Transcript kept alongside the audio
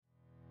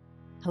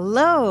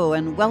Hello,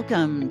 and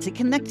welcome to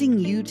Connecting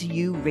You to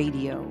You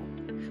Radio,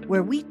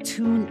 where we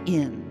tune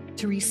in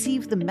to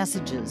receive the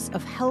messages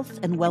of health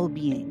and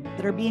well-being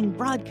that are being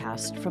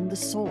broadcast from the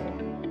soul.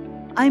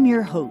 I'm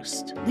your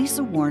host,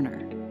 Lisa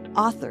Warner,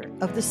 author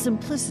of The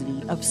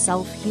Simplicity of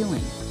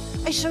Self-Healing.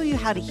 I show you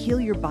how to heal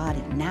your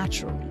body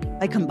naturally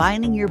by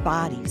combining your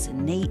body's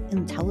innate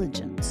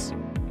intelligence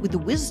with the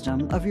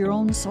wisdom of your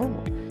own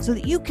soul, so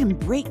that you can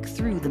break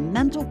through the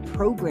mental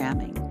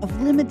programming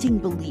of limiting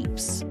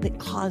beliefs that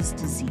cause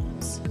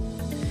disease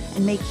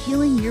and make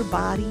healing your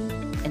body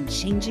and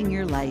changing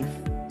your life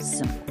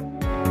simple.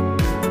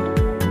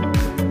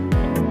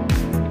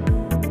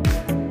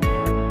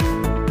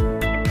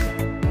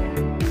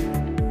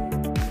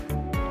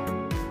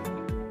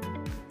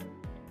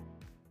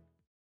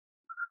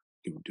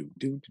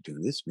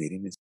 This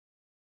meeting is.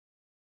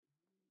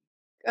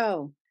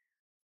 Oh,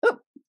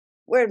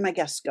 where'd my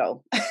guest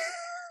go?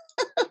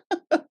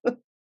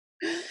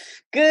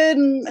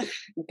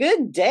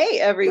 Good day,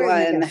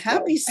 everyone.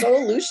 Happy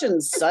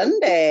SOULution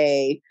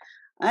Sunday.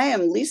 I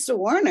am Lisa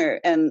Warner,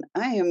 and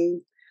I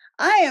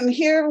am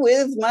here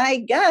with my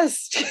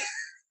guest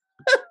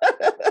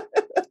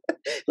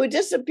who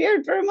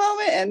disappeared for a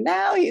moment, and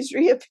now he's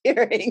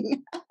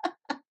reappearing.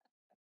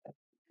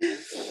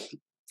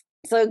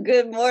 So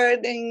good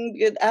morning,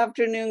 good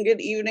afternoon,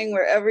 good evening,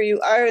 wherever you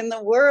are in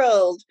the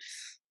world.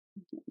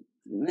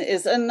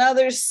 It's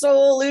another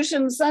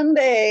SOULution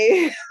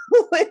Sunday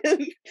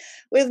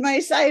with my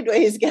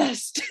sideways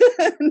guest.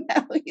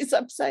 Now he's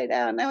upside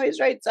down. Now he's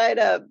right side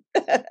up.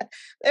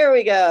 There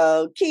we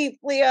go. Keith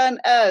Leon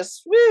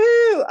S.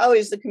 Woohoo!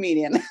 Always the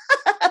comedian.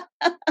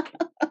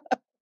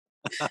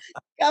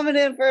 Coming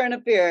in for an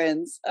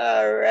appearance.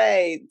 All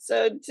right.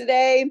 So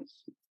today,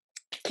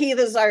 Keith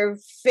is our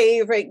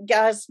favorite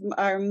guest,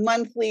 our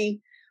monthly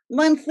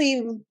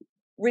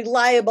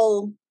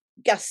reliable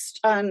guest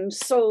on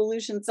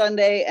SOULution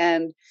Sunday.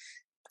 And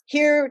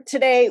here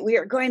today, we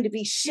are going to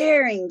be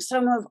sharing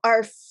some of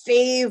our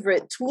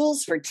favorite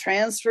tools for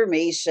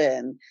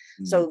transformation.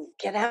 So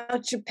get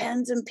out your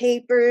pens and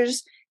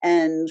papers,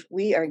 and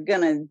we are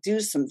going to do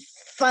some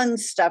fun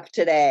stuff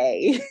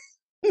today.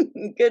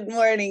 Good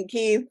morning,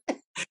 Keith.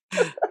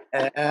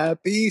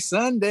 Happy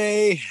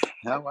Sunday.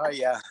 How are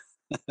you?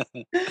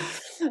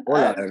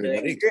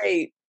 Everybody.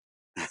 Great.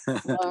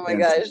 Oh my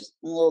gosh,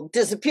 a little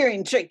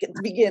disappearing trick at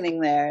the beginning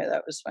there.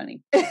 That was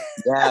funny.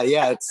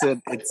 Yeah. It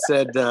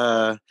said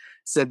that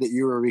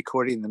you were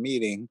recording the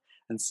meeting,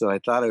 and so I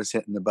thought I was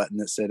hitting the button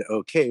that said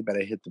okay, but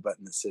I hit the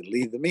button that said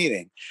leave the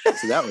meeting.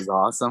 So that was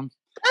awesome.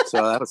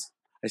 So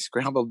I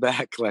scrambled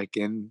back like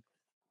in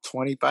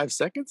 25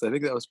 seconds. I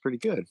think that was pretty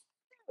good. It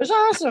was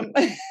awesome.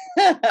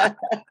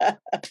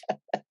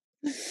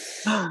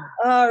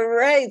 All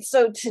right.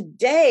 So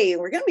today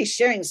we're going to be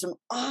sharing some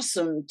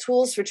awesome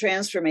tools for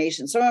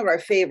transformation, some of our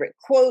favorite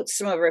quotes,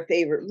 some of our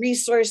favorite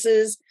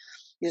resources,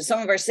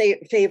 some of our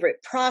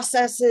favorite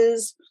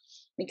processes,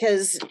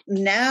 because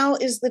now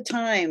is the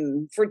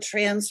time for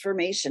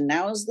transformation.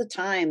 Now is the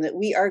time that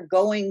we are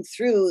going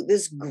through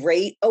this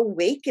great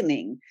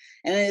awakening.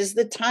 And it is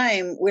the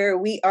time where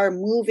we are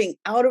moving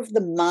out of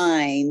the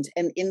mind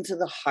and into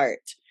the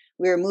heart.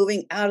 We are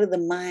moving out of the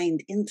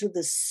mind into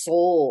the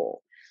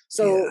soul.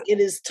 So It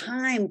is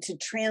time to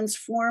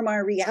transform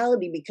our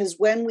reality, because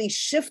when we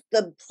shift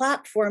the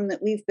platform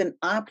that we've been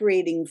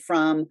operating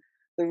from,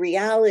 the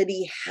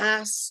reality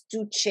has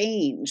to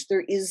change.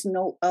 There is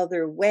no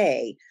other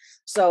way.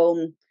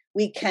 So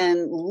we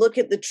can look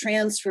at the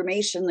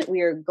transformation that we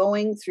are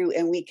going through,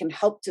 and we can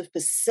help to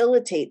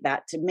facilitate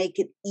that, to make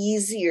it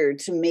easier,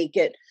 to make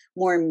it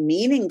more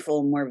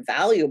meaningful, more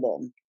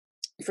valuable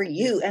for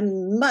you,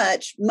 and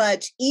much,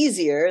 much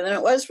easier than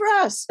it was for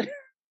us.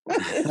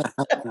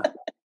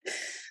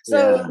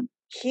 So,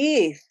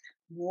 Keith,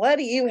 what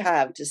do you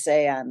have to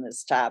say on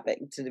this topic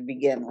to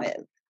begin with?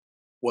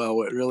 Well,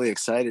 what really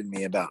excited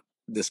me about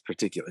this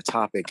particular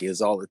topic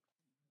is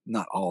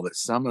not all, but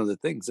some of the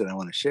things that I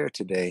want to share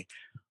today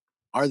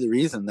are the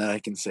reason that I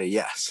can say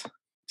yes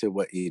to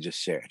what you just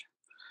shared.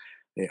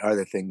 They are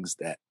the things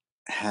that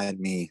had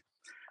me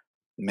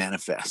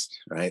manifest,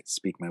 right?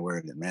 Speak my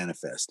word and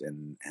manifest,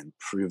 and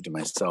prove to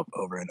myself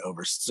over and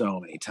over so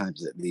many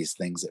times that these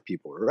things that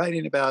people were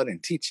writing about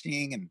and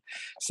teaching and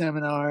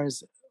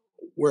seminars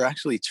were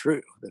actually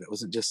true, that it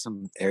wasn't just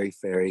some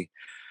airy-fairy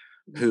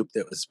hoop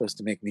that was supposed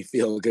to make me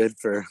feel good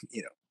for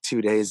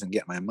 2 days and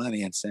get my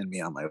money and send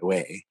me on my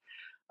way.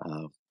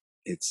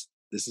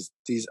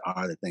 These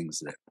are the things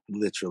that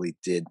literally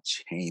did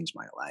change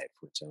my life,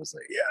 which I was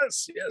like,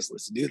 yes,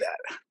 let's do that.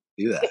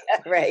 Yeah,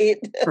 right.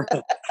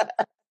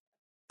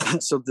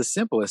 So the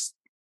simplest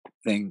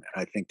thing,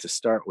 I think, to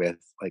start with,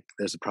 like,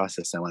 there's a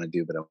process I want to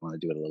do, but I want to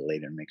do it a little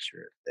later and make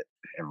sure that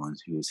everyone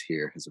who's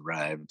here has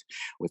arrived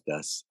with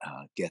us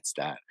gets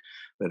that.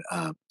 But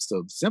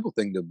so the simple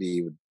thing to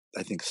be would,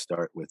 I think,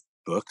 start with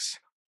books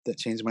that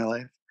changed my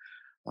life.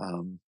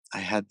 I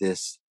had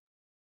this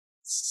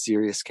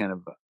serious kind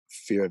of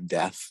fear of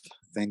death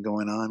thing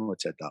going on,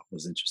 which I thought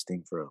was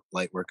interesting for a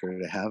light worker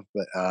to have.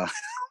 But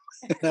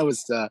that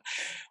was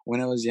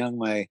when I was young.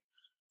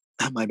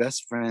 my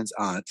best friend's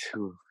aunt,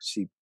 who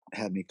she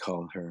had me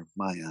call her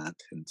my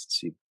aunt, and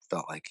she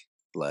felt like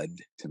blood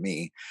to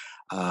me.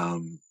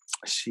 Um,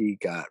 she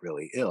got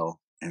really ill,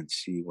 and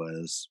she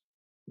was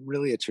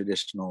really a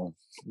traditional,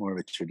 more of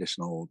a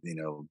traditional,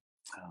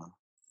 uh,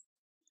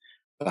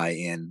 buy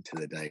in to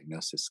the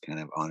diagnosis, kind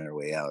of on her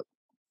way out,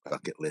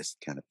 bucket list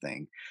kind of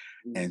thing.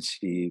 Mm, And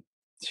she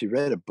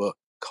read a book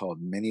called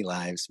Many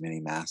Lives, Many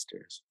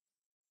Masters,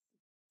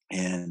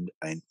 and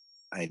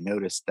I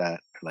noticed that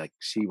like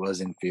she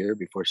was in fear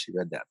before she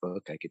read that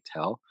book. I could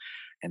tell,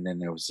 and then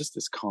there was just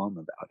this calm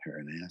about her.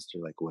 And I asked her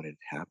like, what had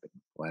happened?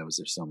 Why was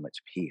there so much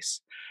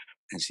peace?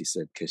 And she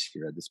said because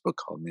she read this book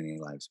called Many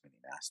Lives, Many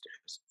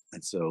Masters.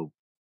 And so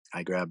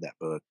I grabbed that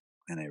book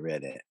and I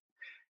read it,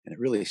 and it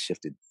really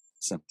shifted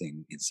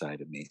something inside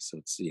of me. So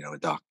it's, a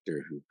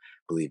doctor who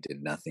believed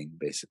in nothing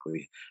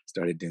basically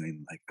started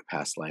doing like a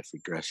past life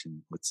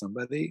regression with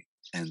somebody,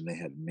 and they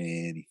had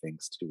many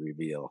things to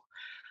reveal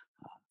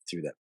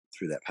through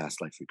that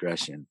past life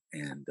regression,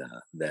 and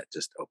that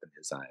just opened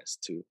his eyes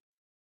to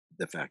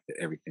the fact that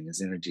everything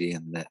is energy,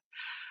 and that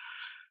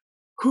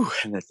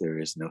there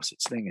is no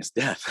such thing as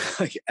death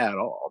like at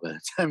all by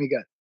the time he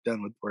got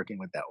done with working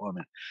with that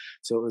woman.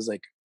 So it was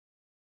like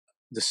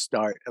the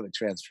start of a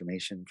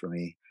transformation for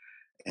me.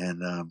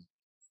 And um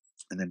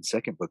and then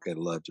second book I'd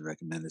love to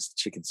recommend is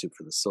Chicken Soup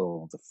for the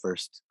Soul. The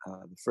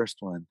first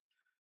one,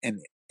 and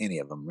any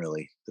of them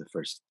really, the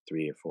first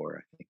three or four,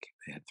 I think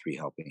they had three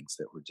helpings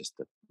that were just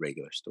the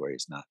regular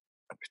stories, not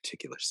a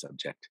particular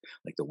subject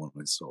like the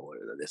woman's soul or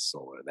the this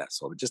soul or that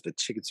soul, but just the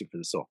Chicken Soup for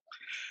the Soul.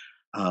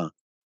 uh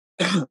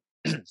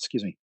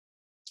excuse me.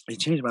 It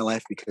changed my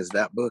life because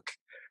that book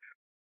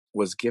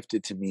was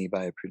gifted to me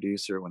by a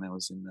producer when I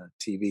was in the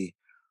TV,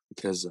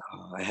 because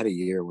I had a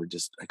year where,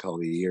 just I call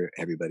it a year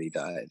everybody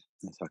died.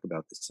 And I talk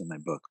about this in my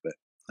book, but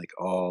like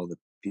all the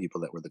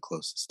people that were the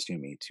closest to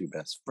me, two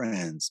best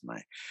friends,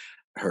 my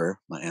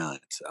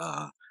aunt,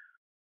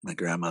 my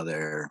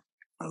grandmother,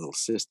 my little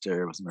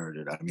sister was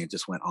murdered. I mean, it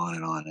just went on,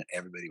 and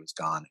everybody was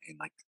gone in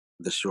like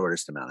the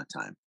shortest amount of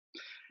time.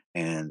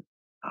 And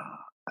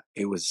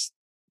it was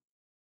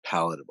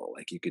palatable.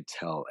 Like you could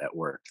tell at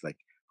work, like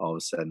all of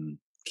a sudden,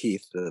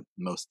 Keith, the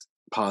most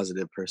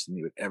positive person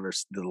you would ever,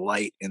 the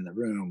light in the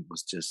room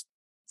was just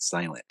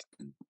silent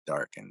and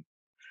dark and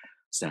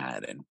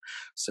sad. And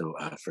so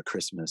for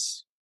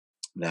Christmas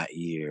that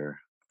year,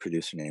 a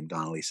producer named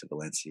Lisa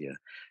Valencia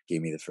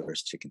gave me the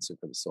first Chicken Soup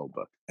for the Soul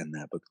book. And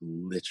that book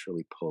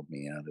literally pulled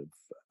me out of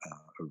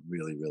a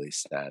really, really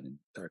sad and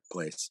dark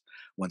place,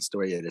 one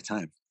story at a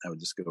time. I would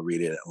just go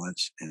read it at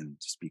lunch and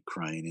just be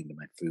crying into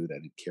my food. I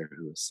didn't care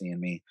who was seeing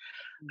me.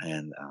 mm,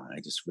 And I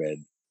just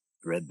read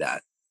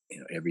that,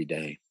 every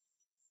day.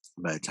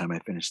 By the time I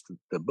finished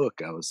the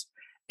book, I was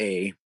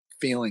a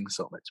feeling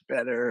so much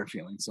better,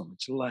 feeling so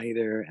much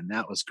lighter, and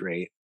that was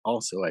great.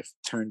 Also,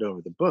 turned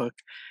over the book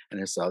and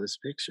I saw these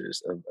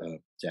pictures of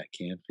Jack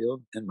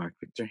Canfield and Mark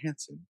Victor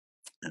Hansen,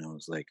 and I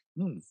was like,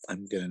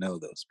 I'm going to know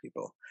those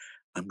people.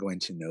 I'm going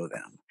to know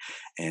them,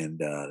 and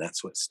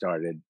that's what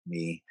started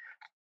me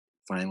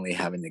finally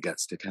having the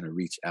guts to kind of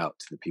reach out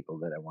to the people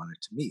that I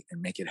wanted to meet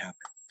and make it happen,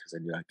 because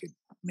I knew I could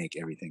make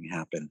everything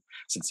happen,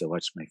 since I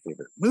watched my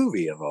favorite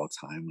movie of all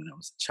time when I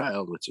was a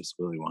child, which is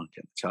Willy Wonka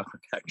and the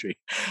Chocolate Factory,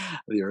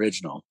 the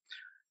original.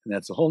 And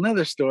that's a whole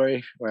nother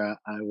story where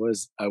I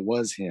was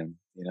him.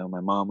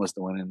 My mom was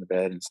the one in the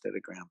bed instead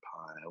of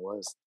grandpa. And I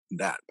was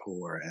that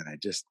poor, and I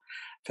just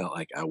felt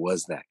like I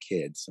was that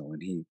kid. So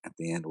when he at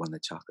the end won the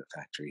chocolate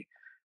factory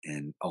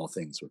and all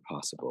things were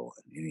possible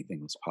and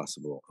anything was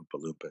possible,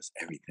 Oompa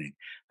everything,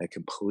 that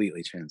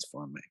completely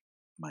transformed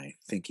my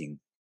thinking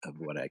of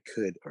what I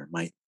could or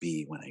might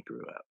be when I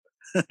grew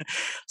up.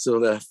 So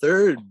the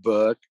third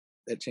book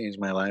that changed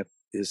my life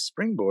is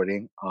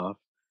Springboarding off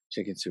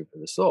Chicken Soup for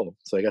the Soul.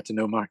 So I got to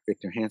know Mark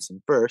Victor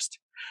Hansen first,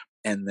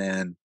 and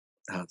then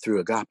through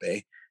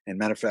Agape. And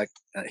matter of fact,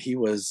 he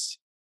was.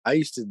 I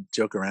used to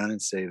joke around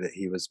and say that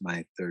he was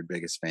my third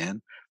biggest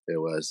fan. There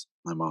was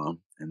my mom,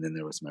 and then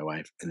there was my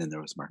wife, and then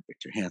there was Mark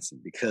Victor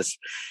Hansen. Because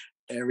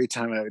every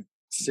time I would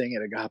sing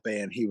at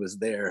Agape and he was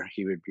there,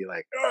 he would be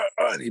like,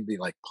 and he'd be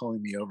like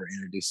pulling me over,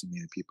 introducing me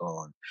to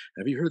people. And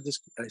have you heard this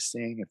guy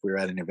sing? If we were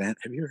at an event,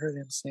 have you heard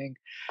him sing?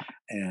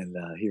 And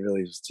he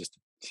really was just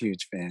a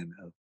huge fan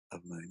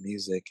of my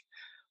music,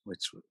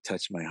 which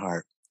touched my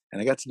heart.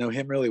 And I got to know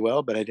him really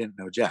well, but I didn't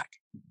know Jack.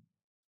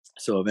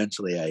 So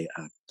eventually, I,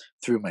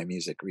 through my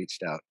music,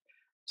 reached out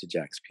to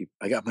Jack's people.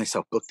 I got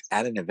myself booked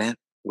at an event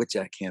with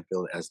Jack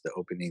Canfield as the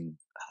opening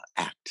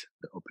act,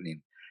 the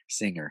opening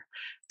singer,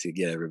 to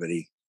get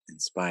everybody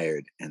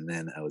inspired. And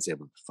then I was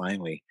able to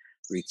finally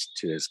reach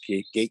to his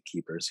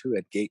gatekeepers, who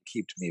had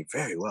gatekeeped me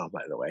very well,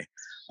 by the way,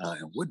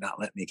 and would not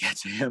let me get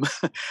to him.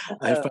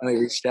 I uh, finally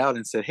reached out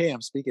and said, "Hey,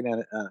 I'm singing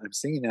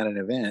at an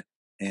event,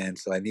 and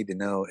so I need to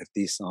know if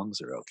these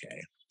songs are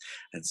okay."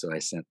 And so I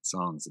sent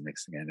songs. The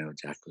next thing I know,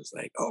 Jack was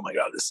like, "Oh my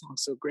God, this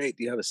song's so great.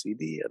 Do you have a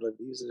CD? I'd love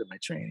to use it in my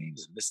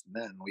trainings and this and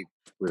that." And we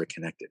were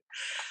connected.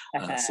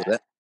 So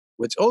that,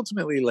 which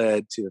ultimately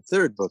led to a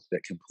third book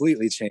that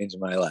completely changed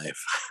my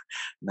life.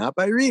 Not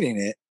by reading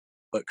it,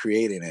 but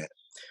creating it.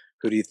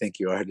 Who do you think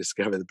you are?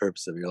 Discover the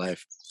purpose of your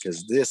life.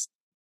 Because this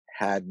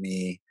had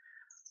me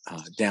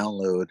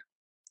download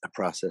a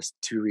process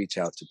to reach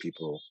out to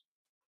people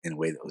in a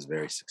way that was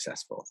very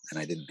successful. And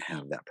I didn't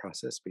have that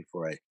process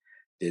before I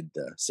did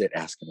sit,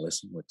 ask, and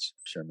listen, which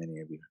I'm sure many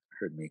of you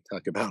heard me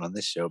talk about on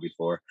this show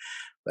before.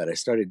 But I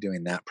started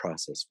doing that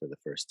process for the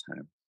first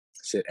time.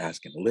 Sit,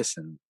 ask, and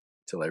listen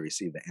till I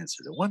received the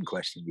answer to one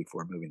question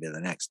before moving to the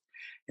next.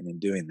 And in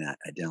doing that,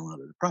 I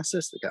downloaded a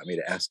process that got me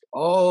to ask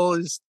all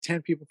these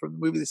 10 people from the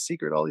movie The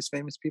Secret, all these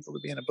famous people to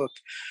be in a book.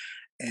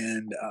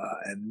 And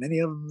many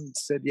of them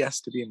said yes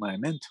to be my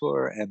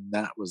mentor. And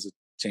that was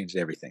changed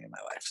everything in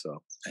my life.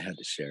 So I had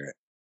to share it.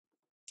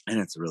 And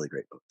it's a really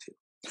great book too.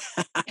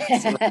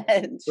 so, so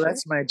Sure.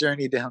 that's my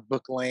journey down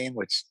book lane,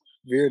 which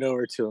veered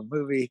over to a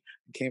movie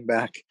and came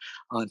back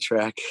on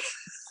track.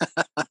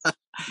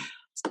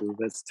 So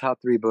that's top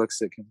 3 books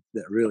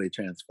that really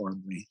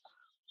transformed me.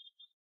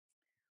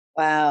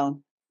 Wow.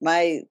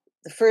 The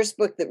first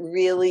book that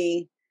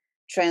really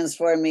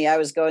transformed me, I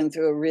was going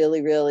through a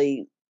really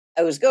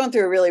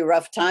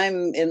rough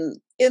time in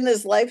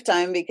this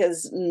lifetime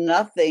because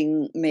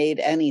nothing made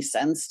any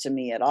sense to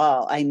me at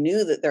all. I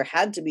knew that there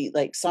had to be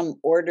like some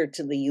order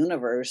to the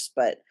universe,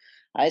 but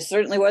I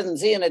certainly wasn't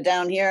seeing it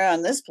down here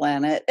on this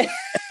planet.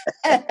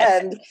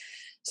 And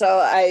so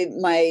I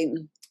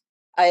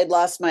had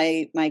lost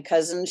my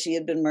cousin. She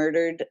had been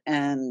murdered,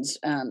 and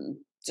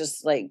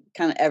just like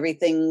kind of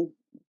everything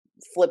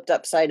flipped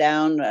upside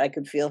down. I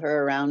could feel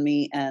her around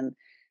me, and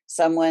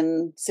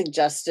someone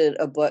suggested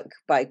a book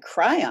by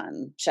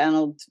Cryon,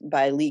 channeled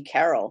by Lee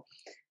Carroll,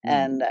 Mm.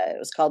 and it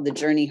was called The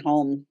Journey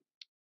Home.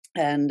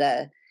 And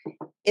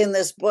in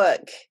this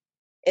book,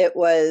 it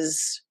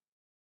was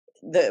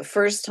the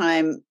first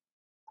time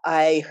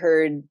I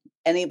heard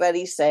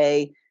anybody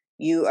say,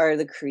 "You are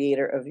the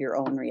creator of your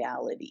own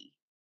reality."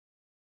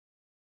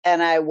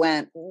 And I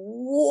went,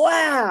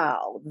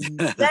 wow,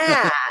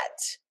 that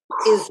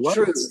is What?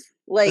 truth.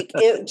 Like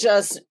it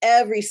just,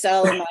 every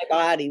cell in my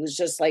body was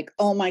just like,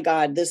 oh my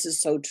God, this is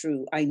so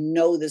true. I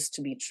know this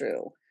to be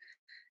true.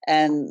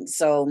 And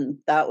so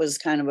that was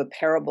kind of a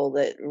parable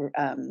that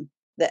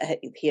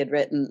he had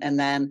written. And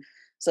then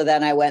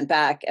I went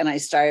back and I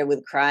started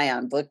with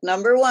Cryon, book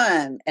number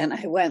 1. And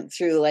I went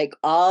through like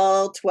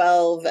all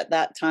 12 at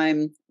that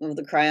time of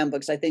the Cryon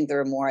books. I think there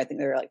were more. I think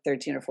there are like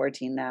 13 or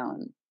 14 now.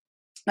 And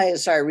I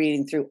started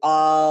reading through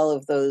all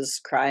of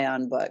those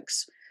Cryon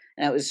books.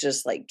 And it was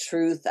just like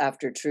truth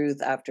after truth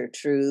after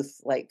truth,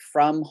 like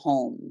from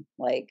home.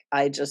 Like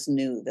I just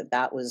knew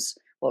that was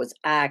what was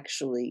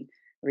actually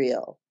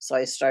real. So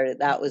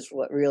that was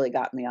what really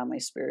got me on my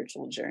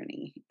spiritual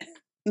journey.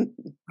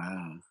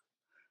 Wow.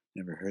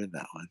 Never heard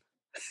that one.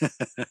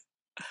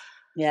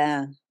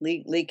 Yeah.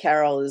 Lee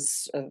Carroll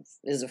is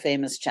a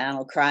famous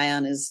channel.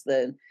 Cryon is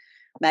the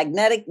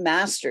magnetic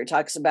master,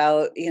 talks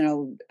about,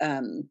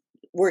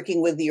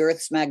 working with the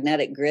Earth's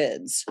magnetic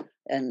grids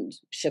and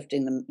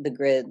shifting the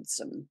grids.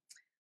 And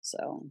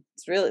so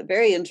it's really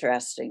very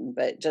interesting,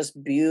 but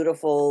just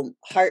beautiful,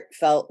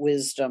 heartfelt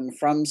wisdom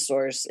from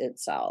source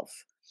itself.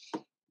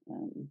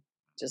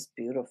 Just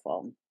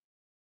beautiful.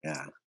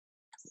 Yeah.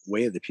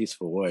 Way of the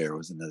Peaceful Warrior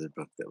was another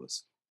book that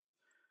was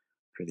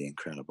pretty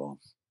incredible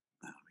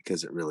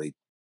because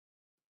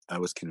I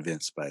was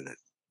convinced by the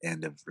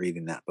end of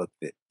reading that book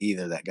that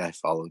either that guy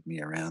followed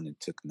me around and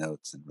took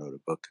notes and wrote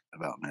a book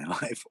about my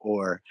life,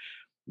 or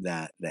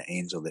that the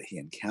angel that he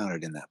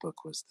encountered in that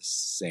book was the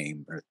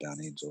same earthbound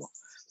angel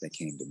that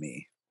came to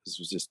me. This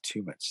was just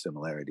too much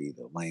similarity,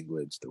 the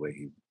language, the way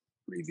he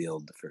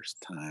revealed the first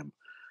time,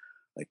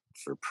 like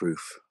for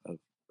proof of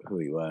who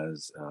he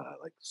was,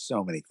 like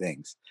so many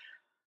things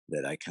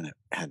that I kind of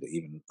had to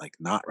even like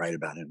not write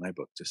about in my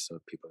book just so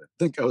people didn't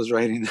think I was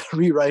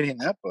rewriting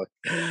that book.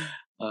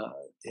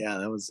 Yeah,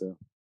 that was a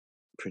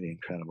pretty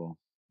incredible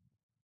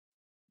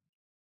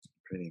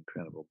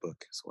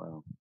book as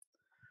well.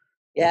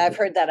 Yeah, I've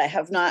heard that. I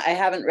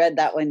haven't read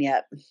that one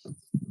yet.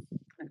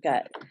 I've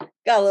got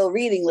a little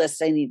reading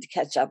list I need to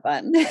catch up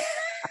on.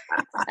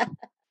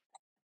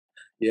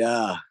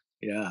 Yeah,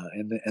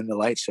 and the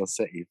light shall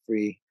set you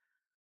free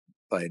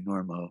by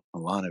Norma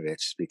Milanovich.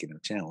 Speaking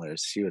of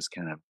channelers, she was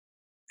kind of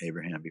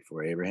Abraham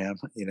before Abraham.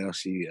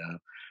 She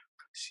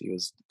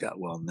got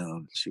well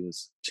known. She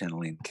was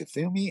channeling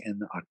Cthulhu and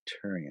the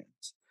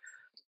Arcturians,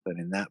 but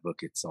in that book,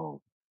 it's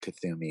all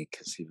Cthulhu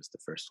because he was the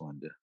first one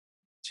to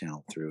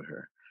channel through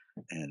her.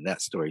 And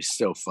that story is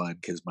so fun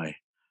because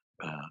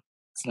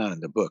it's not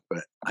in the book,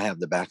 but I have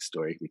the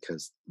backstory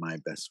because my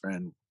best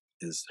friend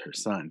is her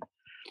son,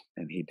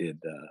 and he did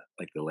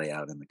like the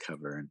layout and the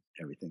cover and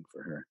everything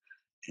for her,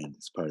 and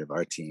it's part of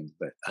our team.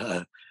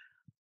 But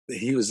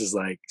he was just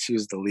like, she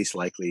was the least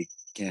likely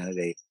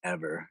candidate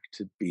ever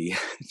to be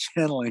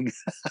channeling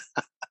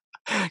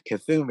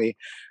Cthulhu,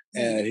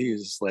 and he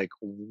was just like,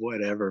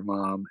 whatever,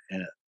 mom,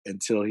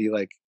 until he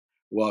like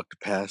walked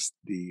past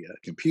the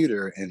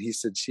computer, and he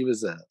said she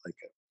was like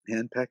a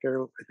hand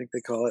pecker, I think they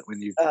call it, when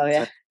you Oh yeah.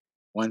 type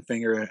one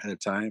finger at a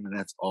time, and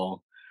that's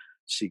all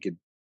she could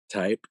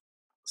type.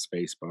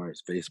 Space bar.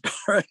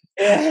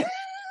 Yeah.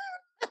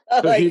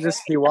 So Like,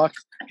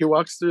 he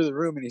walks through the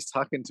room and he's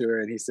talking to her,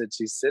 and he said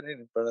she's sitting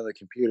in front of the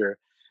computer,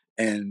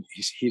 and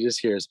he just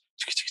hears,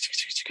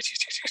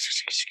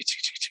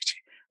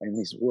 and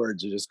these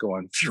words are just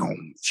going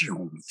fume,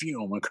 fume,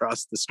 fume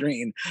across the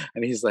screen,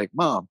 and he's like,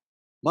 "Mom,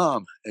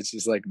 mom," and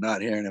she's like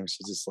not hearing him.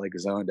 She's just like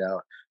zoned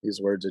out.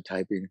 These words are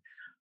typing,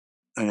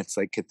 and it's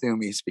like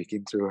Kathumi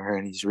speaking through her,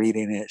 and he's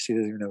reading it. She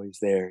doesn't even know he's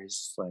there. He's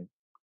just like,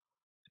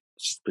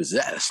 she's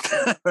possessed,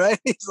 right?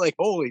 He's like,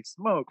 holy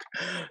smoke.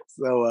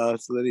 So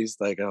then he's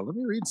like, let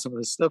me read some of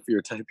the stuff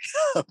you're typing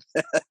up.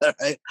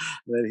 Right?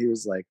 And then he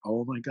was like,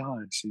 oh my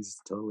God, she's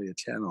totally a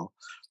channel.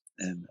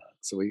 And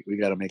so we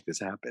got to make this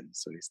happen.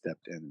 So he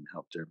stepped in and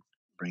helped her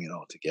bring it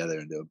all together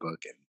into a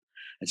book.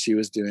 And she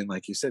was doing,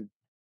 like you said,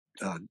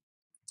 uh,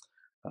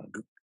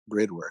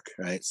 grid work,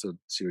 right? So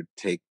she would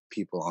take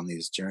people on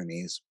these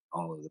journeys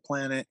all over the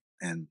planet.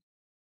 And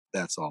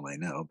that's all I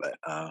know. But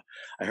I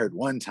heard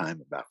one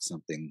time about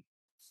something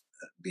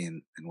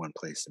being in one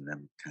place, and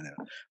then kind of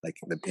like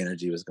the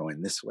energy was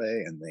going this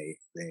way, and they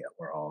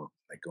were all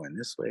like going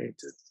this way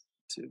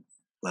to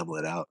level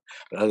it out.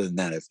 But other than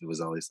that, it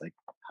was always like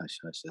hush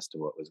hush as to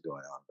what was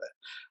going on. But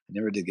I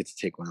never did get to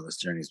take one of those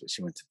journeys. But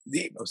she went to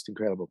the most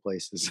incredible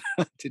places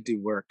to do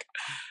work,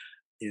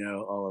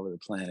 all over the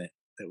planet.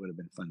 That would have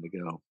been fun to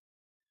go.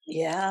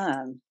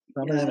 yeah.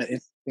 Some of Yeah. them at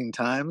interesting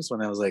times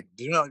when I was like,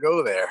 do not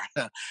go there.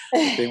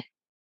 Like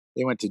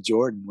they went to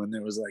Jordan when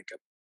there was like a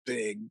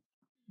big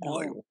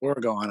like Oh, war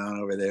going on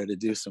over there to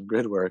do some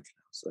grid work.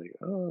 I was like,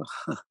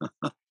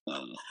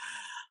 oh,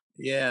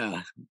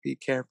 yeah, be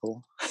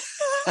careful.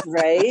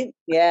 right.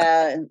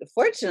 Yeah. And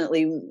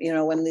fortunately,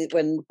 when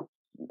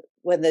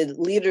the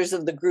leaders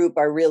of the group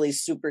are really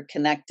super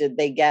connected,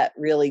 they get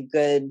really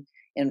good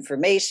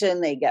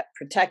information, they get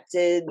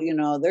protected,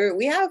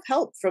 we have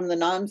help from the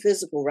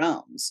non-physical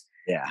realms.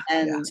 Yeah,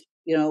 yeah, And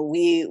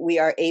we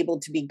are able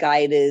to be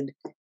guided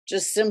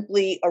just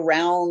simply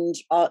around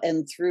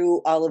and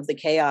through all of the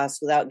chaos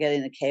without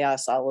getting the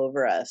chaos all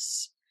over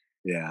us.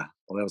 yeah.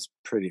 Well, that was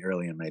pretty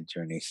early in my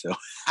journey. So,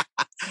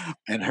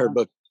 and her Yeah.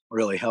 book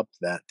really helped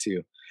that too.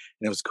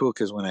 And it was cool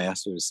because when I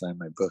asked her to sign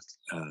my book,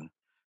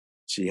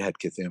 she had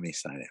Kathumi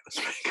sign it. It was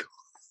pretty cool.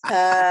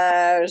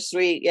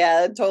 Sweet.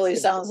 Yeah, it totally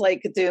sounds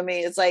like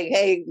Katumi. It's like,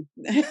 hey,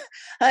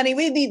 honey,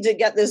 we need to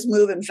get this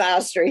moving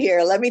faster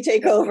here. Let me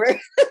take over.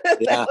 That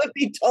Yeah. would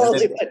be And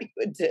totally then, what he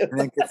would do. and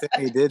then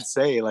Kathumi did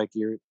say, like,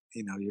 you're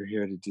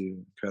here to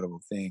do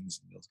incredible things,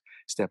 and you'll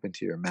step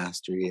into your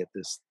mastery at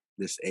this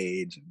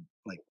age, and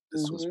like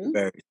this was Hmm.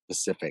 very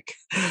specific.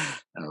 I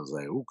was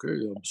like, okay,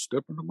 I'm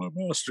stepping into my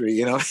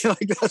mastery, like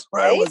that's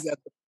where I Right? was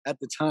at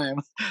the time.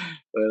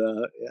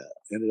 But yeah,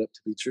 ended up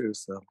to be true.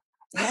 So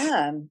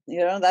Yeah.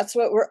 That's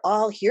what we're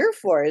all here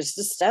for, is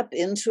to step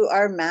into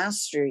our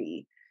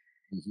mastery.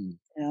 mhm.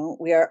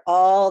 We are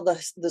all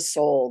the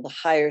soul, the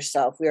higher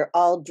self. We are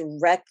all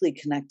directly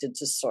connected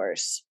to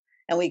source,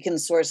 and we can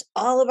source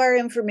all of our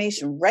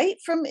information right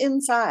from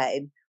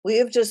inside. We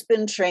have just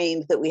been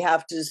trained that we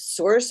have to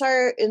source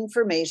our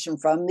information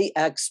from the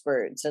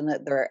experts, and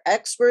that there are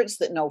experts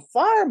that know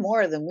far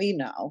more than we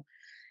know.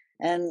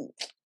 And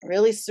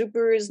really,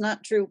 super is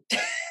not true.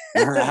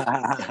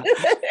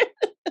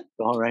 It's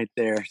all right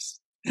there.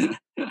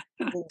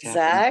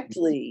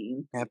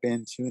 Exactly. Tap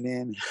in, tune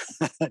in,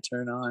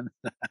 turn on.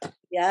 Magic.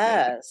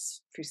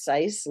 Yes,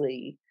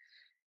 precisely.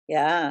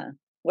 Yeah.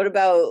 What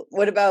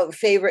about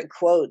favorite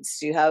quotes?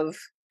 Do you have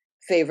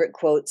favorite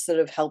quotes that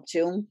have helped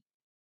you?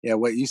 Yeah,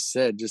 what you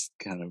said just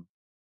kind of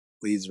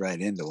leads right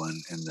into one.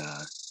 And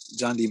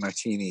John D.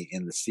 Martini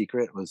in The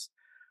Secret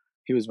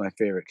he was my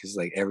favorite because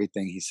like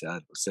everything he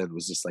said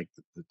was just like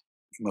the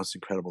most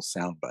incredible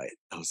soundbite.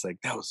 I was like,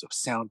 that was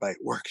a soundbite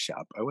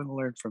workshop. I want to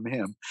learn from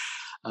him.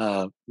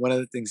 One of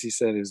the things he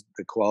said is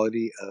the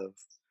quality of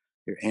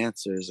your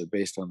answers are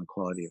based on the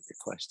quality of your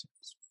questions.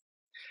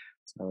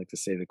 So I like to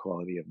say the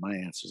quality of my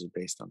answers are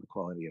based on the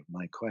quality of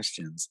my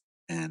questions,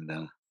 and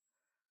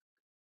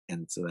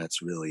so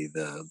that's really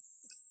the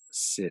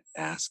sit,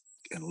 ask,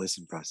 and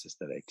listen process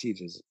that I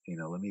teach. Is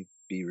let me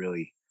be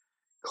really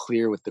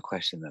clear with the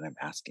question that I'm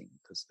asking,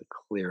 because the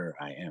clearer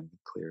I am, the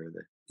clearer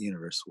the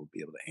universe will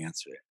be able to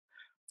answer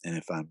it. And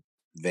if I'm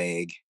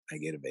vague, I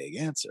get a vague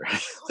answer,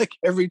 like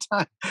every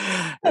time.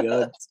 You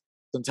know,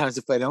 Sometimes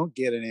if I don't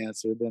get an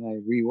answer, then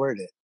I reword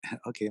it.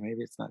 Okay,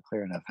 maybe it's not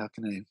clear enough. How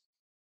can I,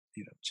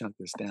 chunk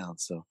this down?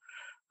 So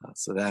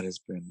that has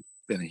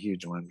been a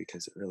huge one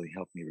because it really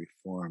helped me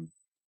reform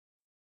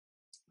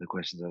the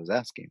questions I was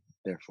asking,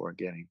 therefore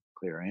getting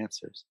clear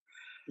answers.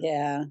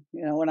 Yeah.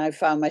 When I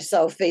found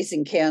myself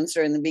facing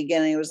cancer in the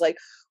beginning, it was like,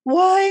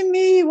 why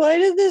me? Why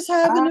did this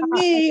happen to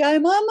me?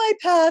 I'm on my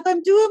path.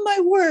 I'm doing my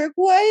work.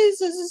 Why is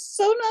this is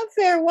so not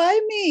fair? Why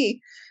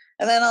me?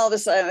 And then all of a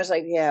sudden I was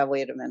like, yeah,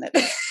 wait a minute.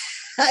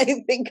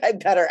 I think I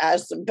better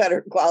ask some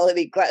better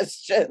quality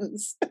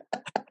questions.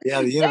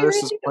 Yeah, the I universe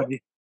is really don't. pointing.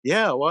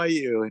 yeah, why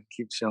you? And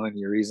keep showing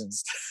your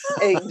reasons.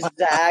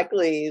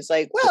 Exactly. It's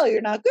like, well,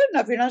 you're not good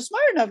enough. You're not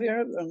smart enough.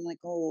 I'm like,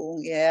 oh,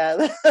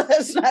 yeah,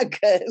 that's not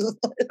good.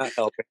 Not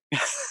helping.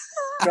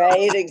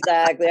 Right.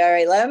 Exactly. All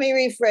right. Let me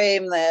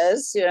reframe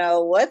this.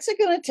 What's it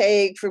going to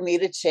take for me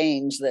to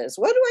change this?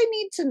 What do I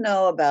need to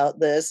know about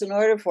this in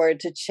order for it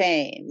to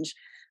change?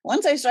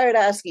 Once I started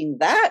asking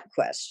that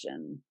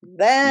question,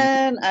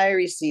 then I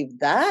received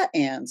that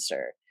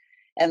answer.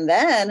 And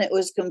then it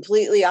was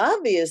completely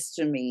obvious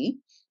to me.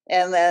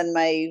 And then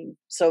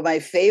my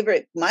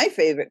favorite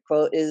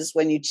quote is,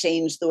 when you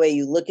change the way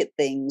you look at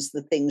things,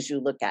 the things you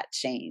look at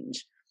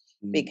change.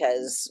 Mm.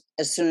 Because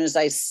as soon as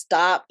I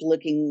stopped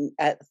looking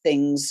at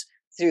things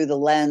through the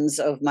lens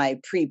of my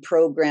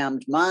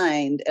pre-programmed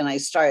mind and I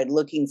started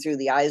looking through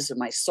the eyes of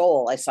my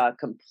soul, I saw a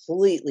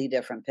completely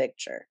different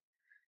picture.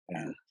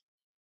 Yeah. And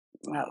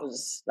that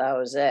Wow.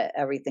 was it.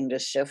 Everything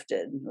just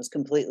shifted. It was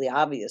completely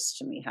obvious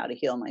to me how to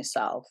heal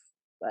myself.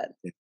 But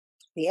Yeah.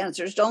 the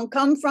answers don't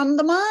come from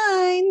the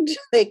mind.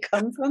 They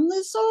come from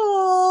the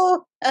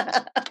soul.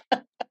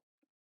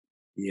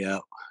 Yeah.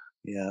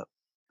 Yeah.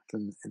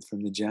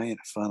 From the giant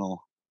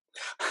funnel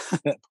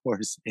that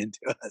pours into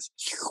us.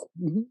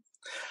 Mhm.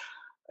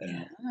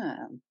 Yeah.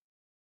 Yeah.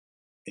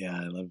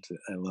 Yeah. I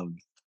love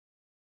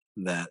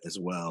that as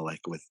well.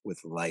 Like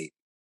with light,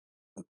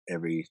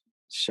 every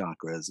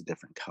chakra is a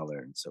different color,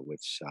 and so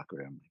which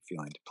chakra am I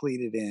feeling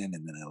depleted in,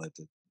 and then I let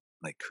it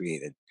like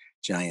create a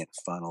giant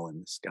funnel in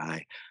the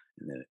sky,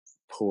 and then it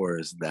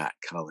pours that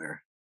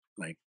color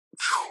like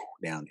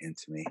down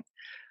into me.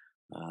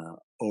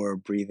 Or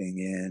breathing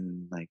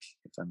in, like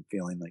if I'm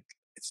feeling like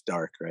it's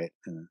dark, right,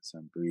 and so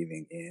I'm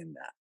breathing in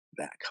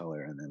that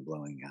color, and then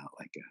blowing out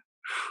like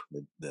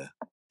a the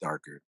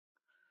darker,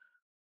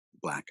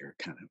 blacker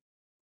kind of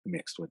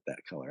mixed with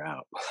that color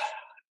out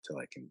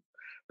until I can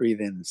breathe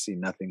in and see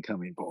nothing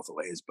coming both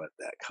ways but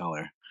that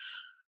color.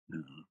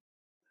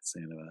 That's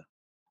kind of a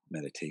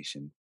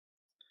meditation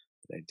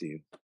that I do.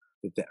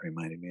 That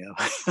reminded me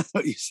of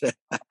what you said.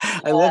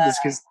 I love this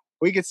because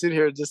we could sit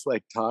here and just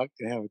like talk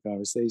and have a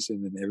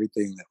conversation, and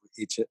everything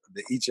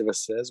that each of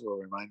us says will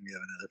remind me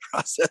of another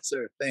process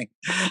or thing.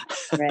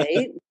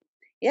 Right.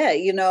 Yeah,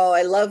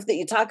 I love that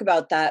you talk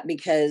about that,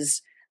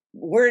 because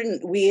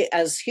we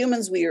as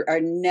humans, we are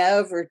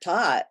never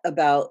taught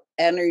about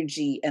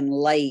energy and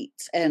light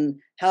and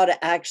how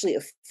to actually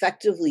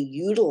effectively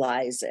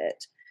utilize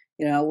it.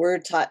 We're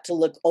taught to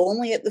look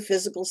only at the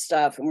physical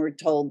stuff, and we're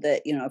told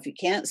that, if you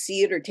can't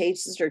see it or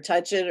taste it or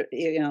touch it,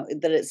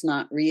 that it's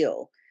not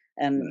real.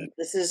 Right. And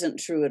this isn't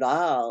true at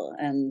all.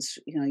 And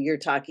you're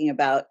talking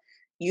about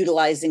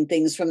utilizing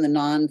things from the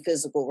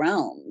non-physical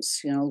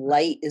realms.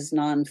 Light is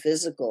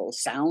non-physical,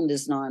 sound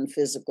is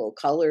non-physical,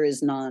 color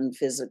is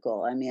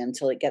non-physical. I mean,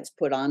 until it gets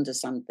put onto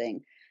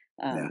something.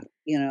 Yeah.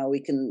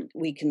 We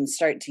can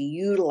start to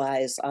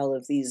utilize all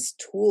of these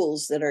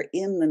tools that are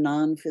in the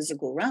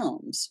non-physical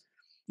realms.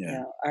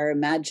 Yeah. Our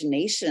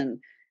imagination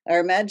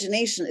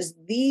is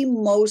the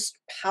most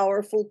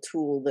powerful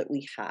tool that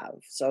we have.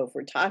 So if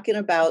we're talking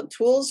about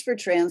tools for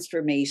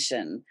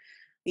transformation,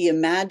 the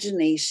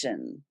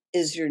imagination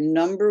is your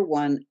number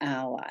one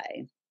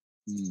ally.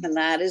 Mm. And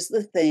that is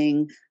the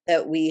thing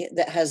that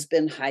has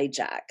been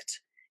hijacked.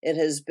 It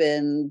has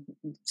been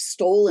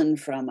stolen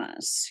from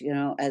us.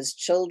 As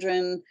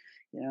children,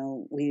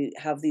 we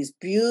have these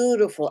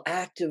beautiful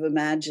active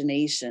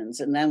imaginations,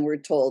 and then we're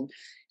told,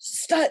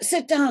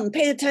 sit down,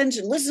 pay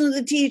attention, listen to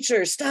the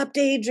teacher, stop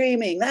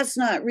daydreaming, that's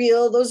not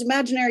real, those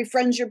imaginary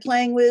friends you're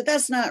playing with,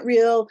 that's not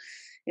real.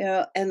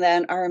 And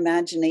then our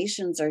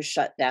imaginations are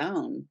shut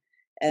down,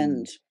 Mm.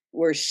 and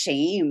we're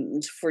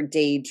shamed for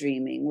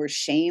daydreaming. We're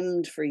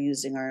shamed for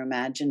using our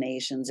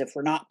imaginations if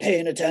we're not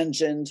paying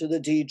attention to the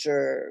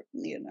teacher.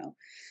 Yeah.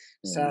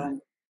 So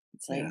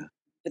it's like, Yeah.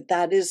 but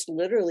that is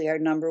literally our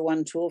number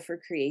one tool for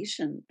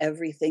creation.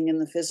 Everything in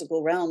the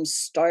physical realm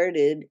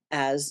started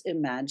as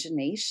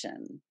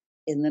imagination.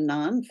 In the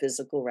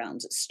non-physical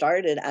realms, it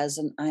started as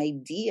an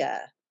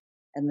idea,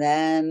 and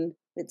then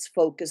it's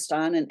focused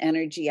on and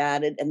energy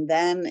added, and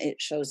then it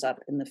shows up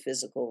in the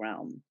physical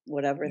realm,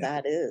 whatever Yeah.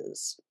 that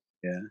is.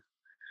 Yeah.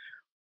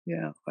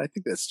 Yeah. I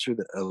think that's true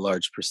that a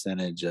large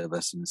percentage of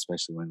us, and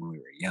especially when we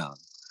were young,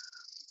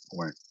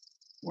 weren't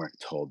weren't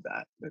told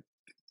that. But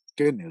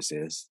good news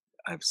is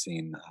I've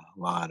seen a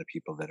lot of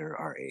people that are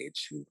our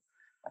age who,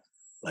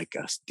 like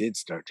us, did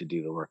start to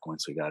do the work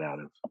once we got out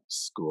of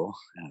school,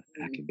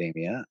 Mm.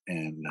 academia,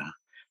 and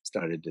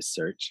started to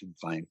search and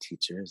find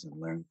teachers and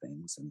learn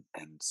things.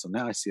 And so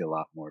now I see a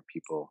lot more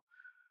people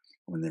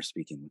when they're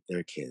speaking with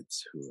their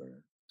kids who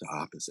are the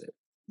opposite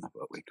of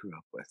what we grew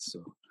up with.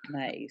 So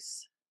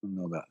Nice. I don't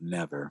know about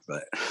never,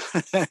 but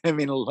I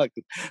mean, look,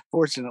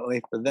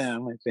 fortunately for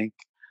them, I think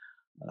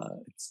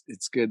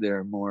it's good. There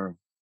are more,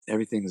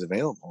 everything's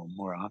available,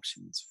 more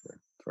options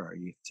for our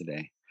youth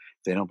today.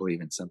 If they don't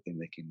believe in something,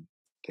 they can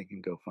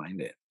go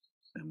find it.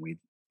 And we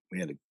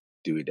had a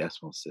Dewey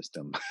Decimal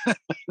System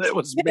that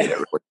was made it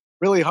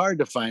really hard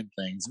to find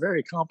things,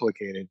 very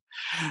complicated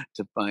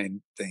to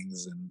find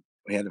things, and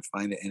we had to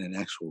find it in an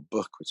actual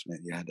book, which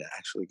meant you had to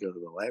actually go to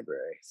the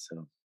library.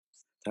 So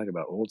Talk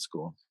about old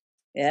school.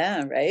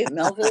 Yeah, right.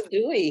 Melville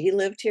Dewey, he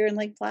lived here in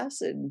Lake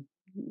Placid. Mm.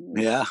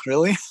 Yeah,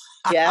 really?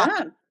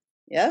 Yeah.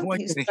 Yep, What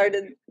he did he?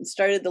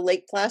 started the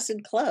Lake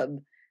Placid Club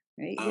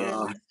right here in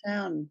Uh, this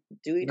town.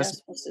 Dewey must,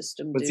 Decimal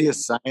System was he a dude.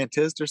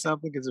 scientist or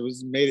something? Because it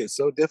was made it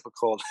so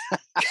difficult.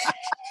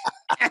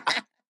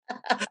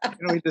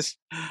 Can we just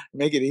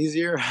make it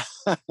easier?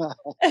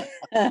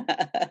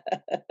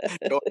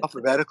 Go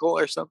alphabetical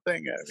or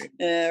something? I mean,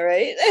 Yeah,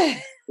 right?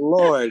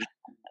 Lord,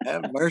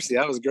 have mercy.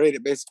 I was great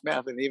at basic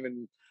math, and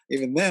even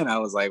then, I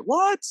was like,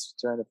 "What?"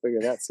 Trying to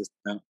figure that system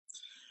out.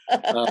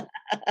 Uh,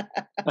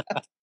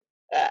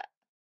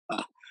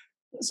 uh,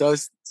 so I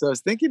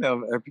was thinking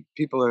of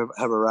people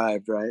have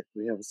arrived, right?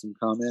 We have some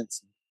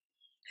comments and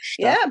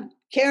stuff. Yeah,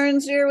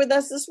 Karen's here with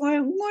us this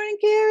morning. Morning,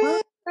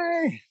 Karen.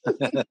 Hi.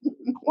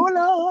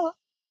 Hola.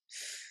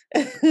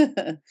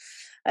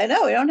 I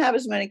know we don't have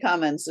as many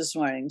comments this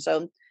morning,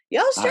 so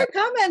y'all All right, start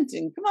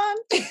commenting. Come on,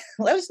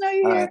 let us know all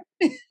you're right,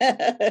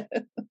 here.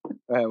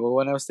 all right. Well,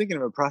 when I was thinking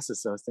of a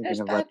process, I was thinking There's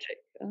of like, Patrick.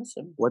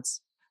 Awesome.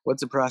 what's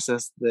what's a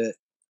process that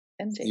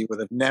you NJ. would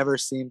have never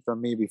seen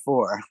from me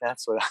before.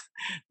 That's what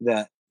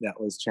that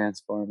was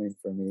transforming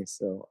for me.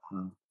 So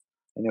I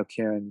know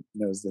Karen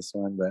knows this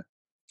one, but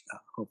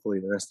hopefully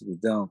the rest of you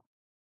don't.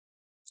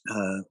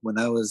 When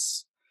I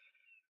was,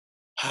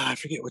 I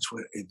forget which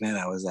event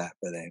I was at,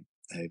 but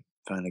I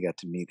finally got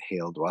to meet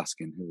Hale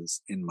Dwoskin, who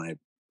was in my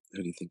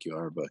 "Who Do You Think You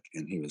Are" book,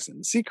 and he was in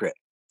The Secret,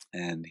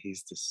 and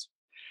he's this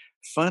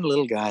fun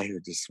little guy who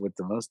just with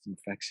the most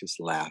infectious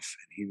laugh,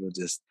 and he will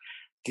just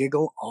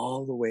giggle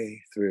all the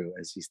way through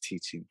as he's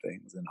teaching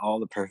things in all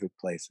the perfect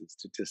places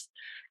to just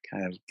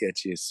kind of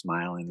get you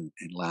smiling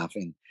and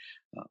laughing.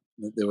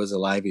 There was a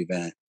live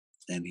event,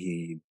 and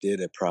he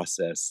did a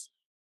process,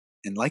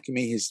 and like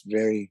me, he's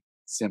very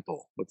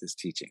simple with his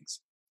teachings.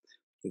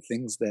 The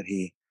things that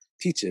he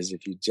teaches,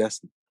 if you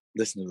just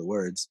listen to the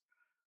words,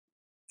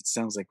 it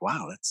sounds like,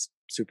 wow, that's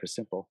super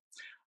simple,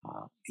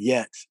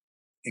 yet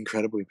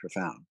incredibly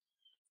profound.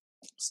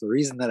 So the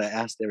reason that I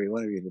asked every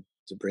one of you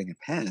to bring a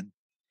pen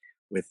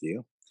with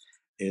you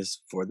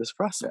is for this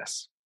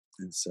process.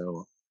 And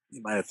so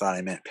you might have thought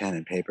I meant pen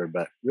and paper,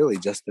 but really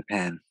just the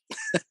pen.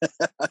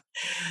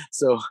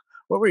 So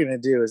what we're going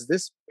to do is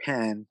this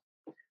pen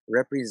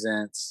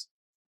represents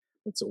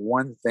what's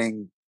one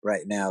thing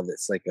right now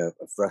that's like a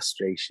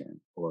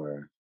frustration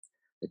or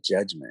a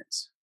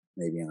judgment,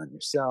 maybe on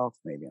yourself,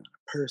 maybe on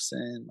a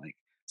person, like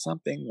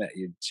something that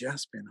you've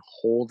just been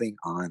holding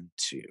on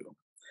to.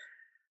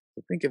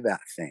 So think of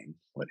that thing.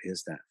 What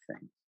is that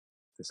thing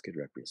this could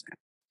represent?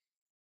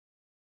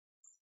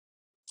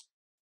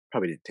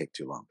 Probably didn't take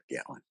too long to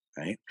get one,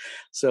 right?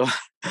 So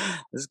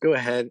let's go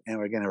ahead and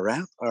we're going to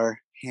wrap our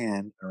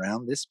hand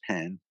around this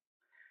pen.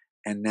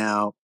 And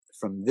now,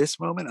 from this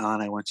moment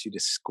on, I want you to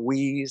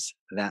squeeze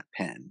that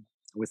pen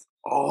with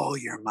all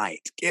your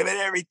might. Give it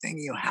everything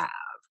you have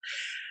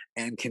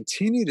and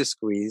continue to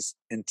squeeze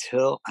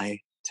until I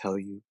tell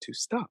you to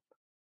stop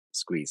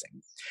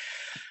squeezing.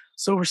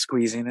 So we're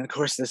squeezing, and of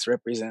course, this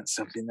represents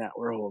something that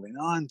we're holding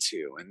on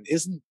to. And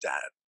isn't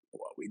that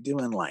what we do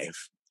in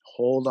life?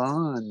 Hold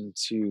on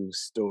to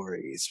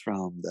stories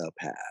from the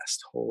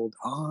past, hold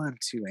on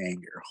to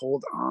anger,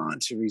 hold on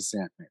to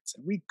resentments,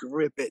 and we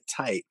grip it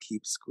tight,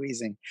 keep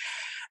squeezing,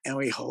 and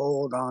we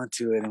hold on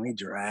to it and we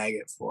drag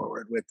it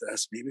forward with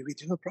us. Maybe we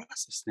do a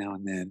process now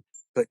and then,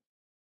 but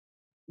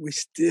we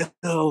still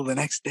the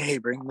next day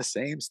bring the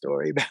same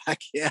story back.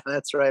 Yeah,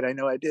 that's right. I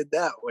know I did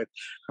that with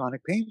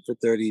chronic pain for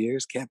 30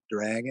 years, kept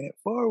dragging it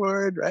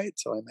forward, right?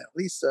 So I met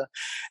Lisa,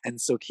 and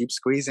so keep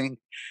squeezing.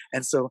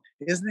 And so,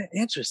 isn't it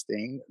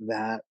interesting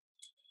that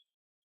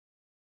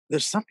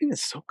there's something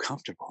that's so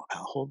comfortable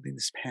about holding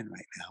this pen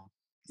right now,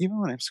 even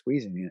when I'm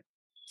squeezing it?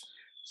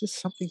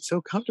 Just something so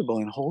comfortable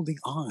in holding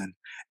on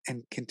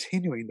and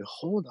continuing to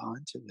hold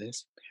on to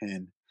this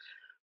pen.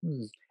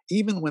 Hmm.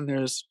 Even when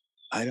there's,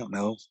 I don't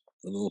know,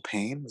 a little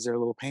pain. Is there a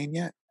little pain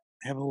yet?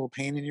 Having a little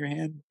pain in your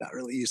hand? Not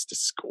really used to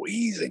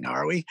squeezing,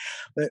 are we?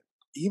 But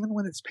even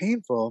when it's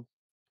painful,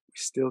 we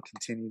still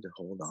continue to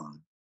hold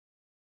on.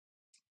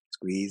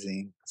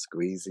 Squeezing,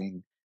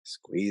 squeezing,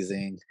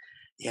 squeezing.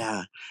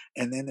 Yeah.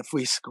 And then if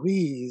we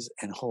squeeze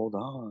and hold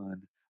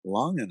on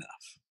long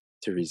enough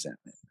to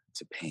resentment,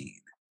 to pain,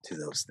 to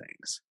those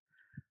things,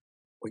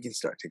 we can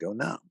start to go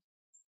numb,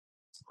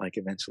 like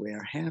eventually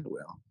our hand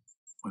will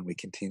when we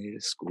continue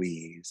to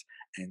squeeze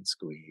and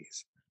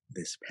squeeze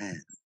this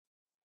pen.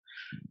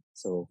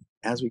 So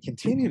as we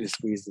continue to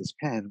squeeze this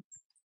pen,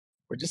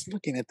 we're just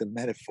looking at the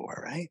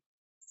metaphor, right?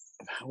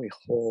 Of how we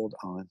hold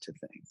on to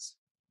things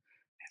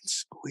and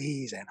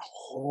squeeze and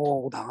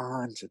hold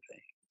on to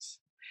things.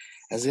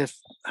 As if,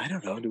 I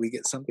don't know, do we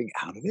get something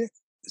out of it?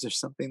 Is there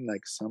something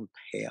like some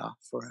payoff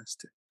for us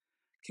to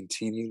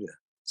continue to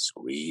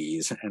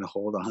squeeze and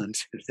hold on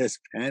to this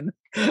pen?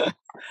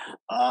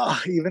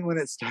 Oh, even when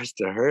it starts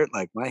to hurt,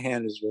 like my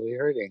hand is really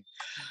hurting,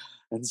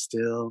 and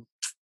still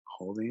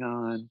holding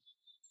on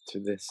to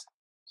this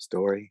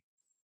story,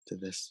 to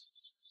this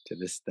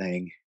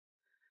thing.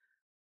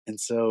 And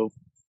so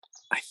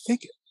I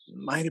think it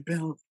might have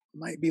been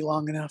might be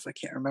long enough. I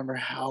can't remember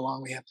how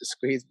long we have to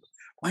squeeze.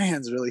 But my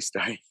hand's really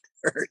starting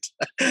to hurt.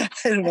 I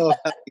don't know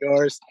about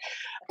yours.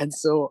 And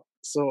so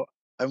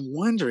I'm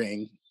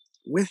wondering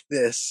with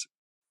this,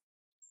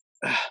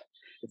 uh,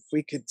 if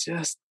we could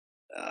just,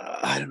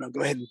 I don't know,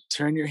 go ahead and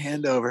turn your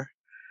hand over,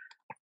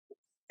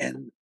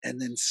 and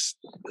then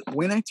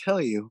when I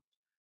tell you,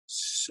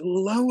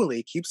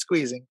 slowly keep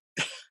squeezing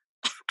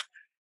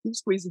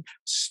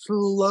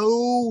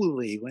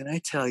slowly. When I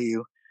tell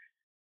you,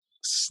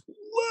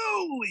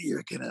 slowly,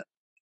 you're gonna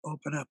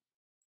open up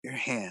your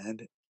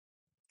hand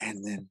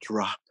and then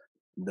drop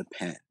the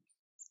pen.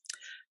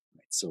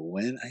 Right, so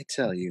when I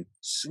tell you,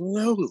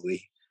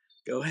 slowly,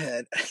 go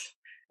ahead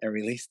and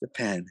release the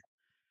pen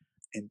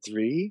in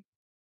three,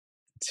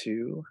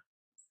 two,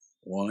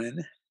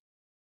 one,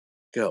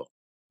 go.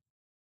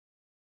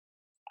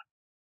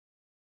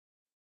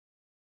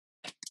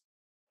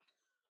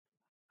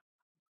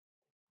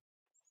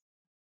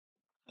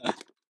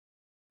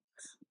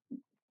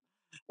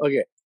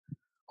 Okay.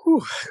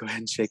 Whew, go ahead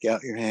and shake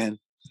out your hand.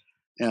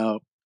 Now,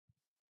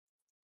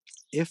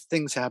 if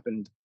things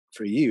happened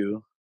for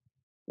you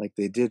like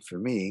they did for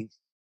me,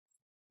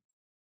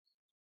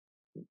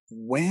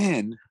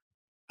 when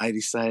I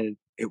decided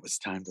it was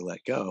time to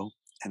let go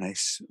and I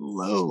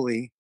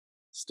slowly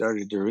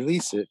started to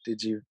release it,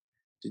 did you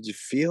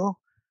feel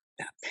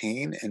that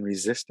pain and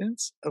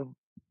resistance of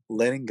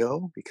letting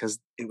go because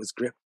it was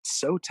gripped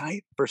so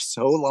tight for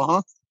so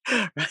long?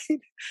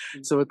 Right?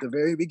 So at the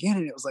very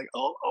beginning it was like,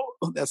 oh,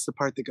 that's the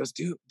part that goes,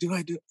 do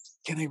I do,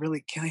 can I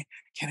really, can I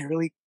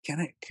really, can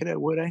I, could I,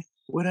 would I,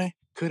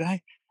 could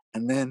I?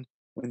 And then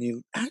when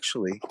you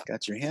actually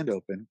got your hand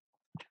open,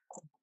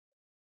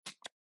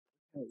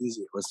 how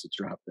easy it was to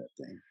drop that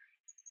thing.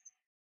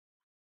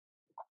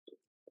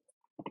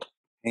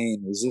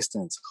 Pain,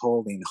 resistance,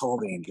 holding,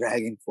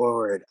 dragging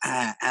forward,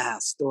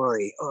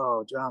 story,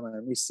 oh, drama.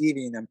 I'm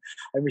receiving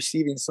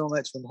so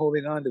much from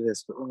holding on to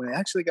this. But when I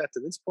actually got to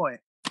this point,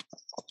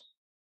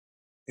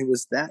 it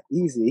was that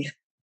easy,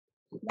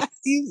 that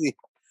easy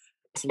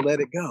to let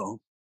it go.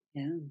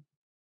 Yeah.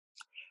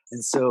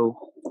 And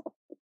so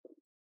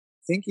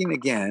thinking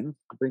again,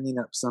 bringing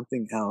up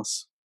something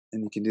else,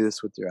 and you can do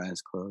this with your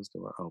eyes closed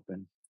or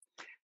open,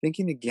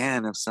 thinking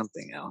again of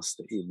something else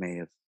that you may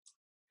have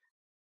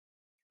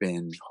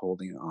been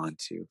holding on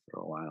to for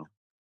a while.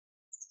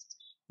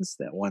 This is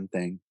that one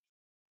thing,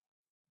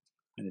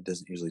 and it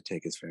doesn't usually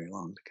take us very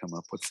long to come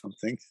up with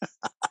something.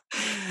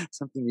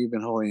 Something you've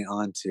been holding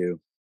on to.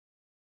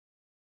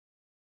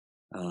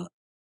 uh,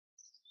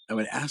 I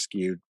would ask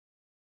you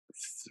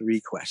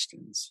three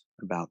questions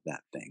about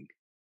that thing.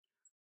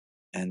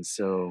 And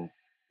so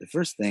the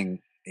first thing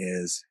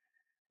is,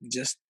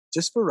 just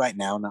for right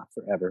now, not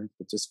forever,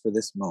 but just for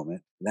this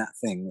moment, that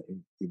thing that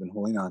you've been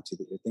holding on to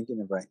that you're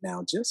thinking of right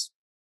now, just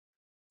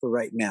for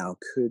right now,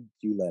 could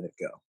you let it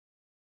go?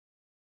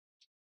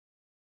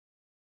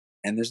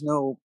 And there's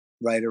no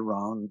right or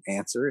wrong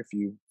answer. If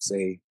you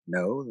say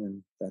no,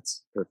 then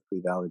that's a perfectly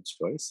valid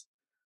choice.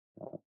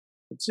 Uh,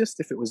 it's just,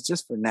 if it was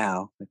just for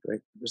now, like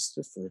right, just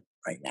for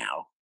right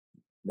now,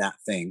 that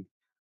thing,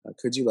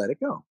 could you let it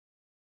go?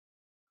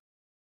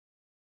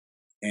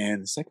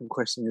 And the second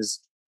question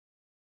is,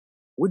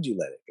 would you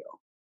let it go?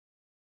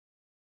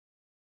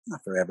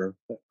 Not forever,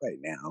 but right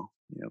now,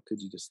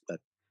 could you just let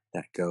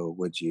that go?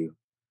 Would you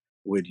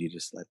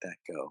just let that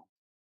go?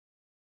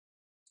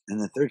 And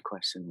the third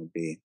question would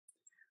be,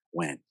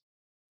 when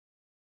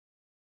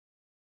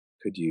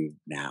could you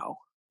now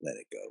let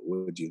it go?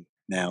 Would you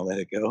now let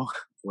it go?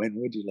 When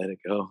would you let it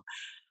go?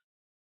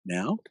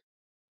 Now?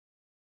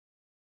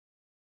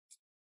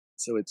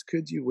 So it's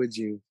could you, would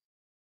you,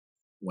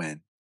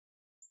 when?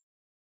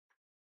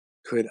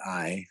 Could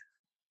I,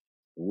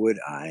 would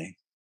I,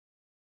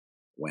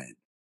 when?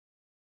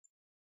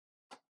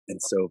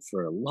 And so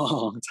for a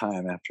long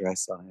time after I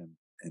saw him,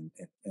 he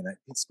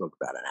spoke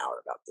about an hour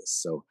about this.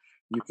 So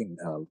you can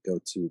go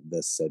to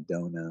the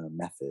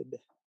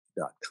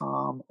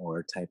sedonamethod.com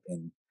or type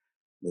in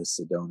the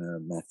Sedona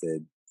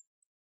method,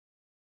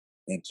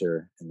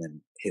 enter, and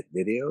then hit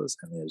videos.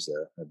 And there's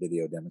a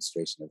video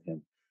demonstration of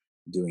him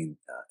doing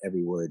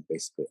every word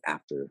basically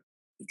after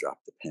you drop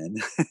the pen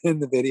in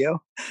the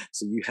video.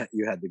 So you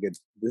had the good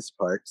this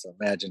part. So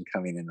imagine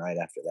coming in right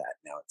after that.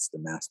 Now it's the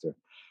master.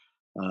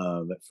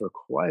 But for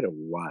quite a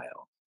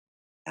while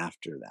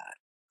after that,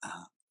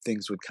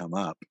 things would come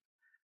up,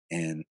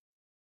 and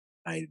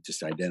I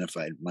just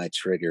identified my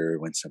trigger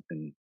when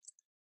something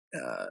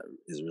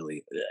is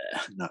really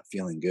not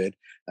feeling good.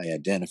 I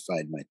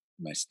identified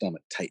my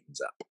stomach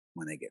tightens up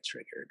when I get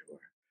triggered or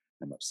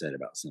I'm upset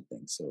about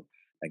something. So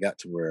I got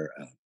to where,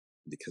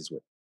 because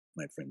what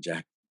my friend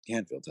Jack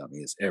Canfield taught me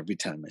is every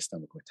time my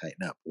stomach would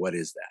tighten up, what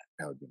is that?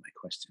 That would be my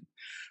question.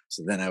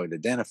 So then I would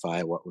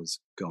identify what was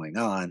going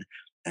on,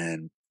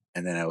 and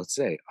and then I would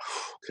say,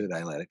 oh, could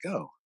I let it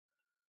go?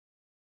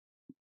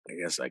 I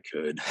guess I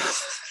could.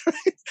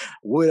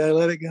 Would I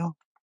let it go?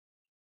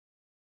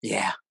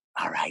 Yeah.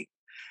 All right.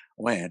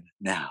 When?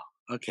 Now.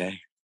 Okay.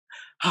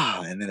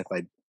 And then if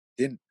I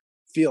didn't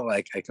feel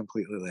like I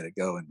completely let it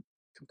go and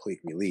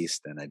complete release,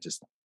 then I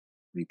just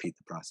repeat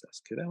the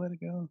process. Could I let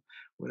it go?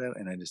 Would I?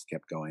 And I just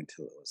kept going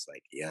till it was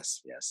like,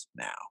 yes, yes,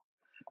 now.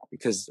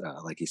 Because,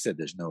 like you said,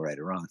 there's no right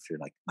or wrong. If you're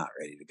like not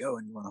ready to go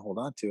and you want to hold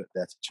on to it,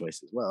 that's a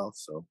choice as well.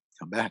 So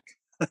come back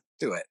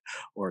to it,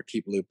 or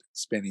keep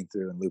spinning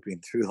through and looping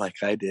through like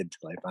I did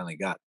till I finally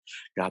got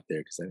there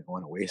because I didn't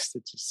want to waste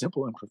such a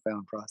simple and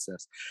profound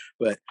process.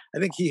 But I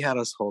think he had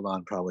us hold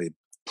on probably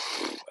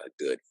a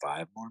good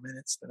 5 more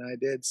minutes than I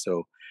did.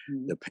 So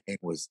Mhm. the pain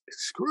was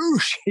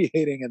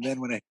excruciating.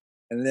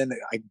 And then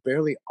I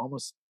barely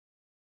almost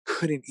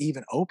couldn't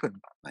even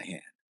open my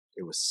hand.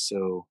 It was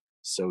so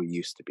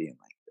used to being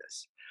like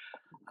this.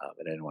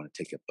 But I didn't want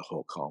to take up the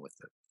whole call with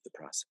the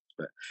process.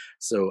 But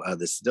so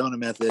the Sedona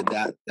method,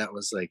 that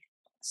was like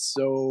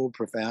so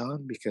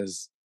profound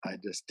because I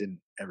just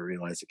didn't ever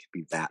realize it could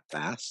be that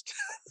fast,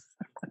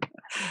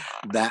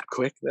 that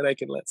quick that I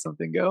could let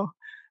something go.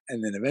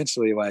 And then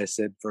eventually, why I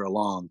said for a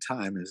long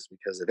time is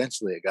because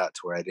eventually it got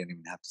to where I didn't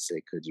even have to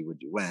say could you,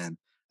 would you, when.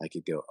 I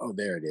could go, oh,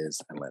 there it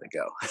is, and let it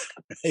go,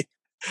 right?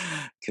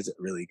 Because it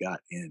really got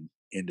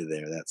into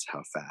there. That's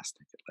how fast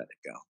I could let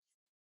it go.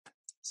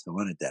 So I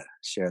wanted to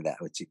share that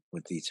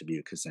with each of you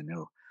because I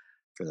know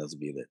for those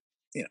of you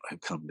that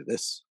have come to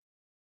this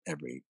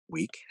every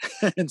week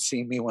and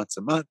seen me once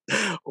a month,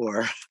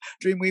 or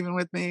dream weaving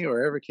with me,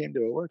 or ever came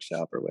to a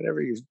workshop or whatever,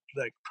 you've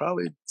like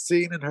probably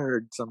seen and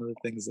heard some of the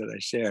things that I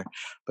share.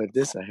 But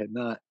this I had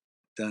not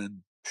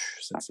done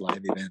since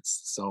live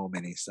events so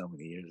many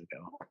years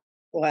ago.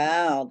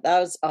 Wow, that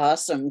was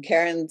awesome.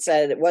 Karen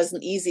said it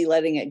wasn't easy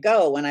letting it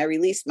go. When I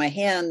released my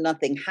hand,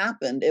 nothing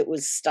happened. It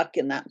was stuck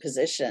in that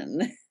position.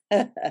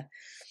 Yeah,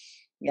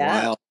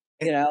 Wow.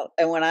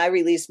 and when I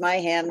released my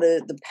hand,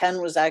 the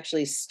pen was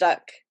actually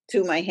stuck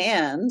to my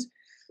hand.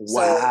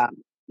 So, Wow.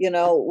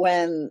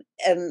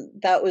 and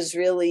that was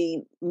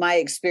really my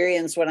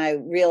experience when I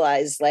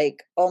realized,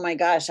 like, oh my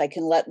gosh, I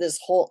can let this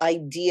whole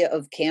idea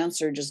of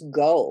cancer just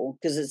go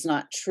because it's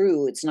not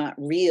true, it's not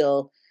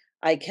real.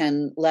 I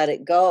can let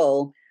it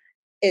go.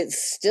 It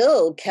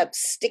still kept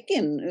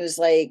sticking. It was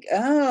like,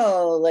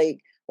 oh, like,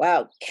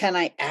 wow, can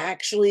I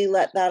actually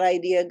let that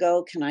idea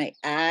go? Can I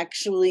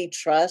actually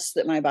trust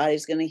that my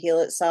body's going to heal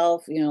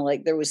itself?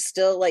 Like there was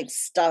still like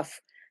stuff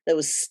that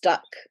was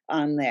stuck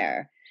on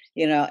there,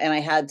 and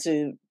I had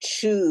to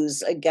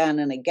choose again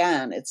and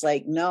again. It's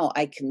like, no,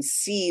 I can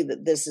see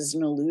that this is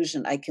an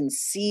illusion. I can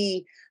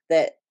see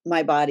that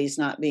my body's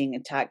not being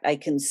attacked. I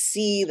can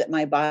see that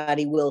my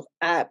body will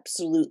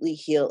absolutely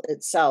heal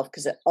itself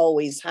because it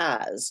always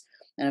has.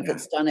 And if Yeah.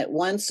 it's done it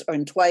once or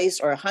twice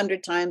or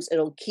 100 times,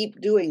 it'll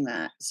keep doing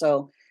that.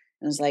 So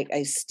it was like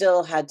I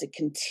still had to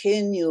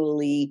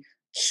continually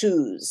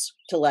choose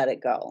to let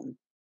it go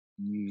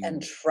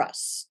and Mm,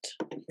 trust.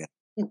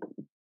 yeah.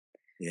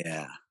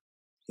 Yeah.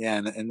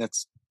 Yeah. And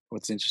that's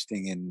what's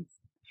interesting in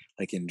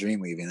like in dream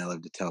weaving. I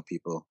love to tell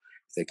people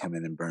if they come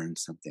in and burn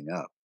something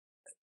up,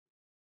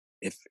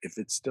 if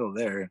it's still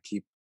there,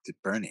 keep it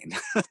burning.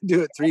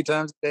 Do it 3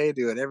 times a day.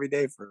 Do it every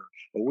day for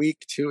a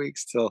week, 2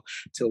 weeks, till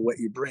what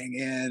you bring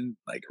in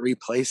like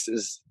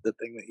replaces the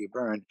thing that you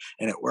burned,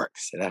 and it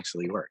works. It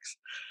actually works.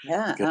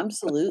 Yeah, 'Cause,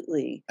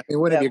 absolutely. I mean,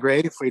 wouldn't it Yeah, be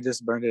great if we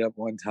just burned it up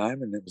one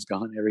time and it was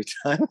gone every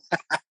time?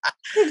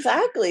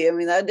 exactly. I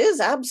mean, that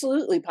is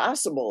absolutely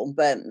possible,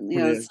 but It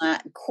it's is.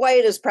 not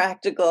quite as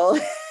practical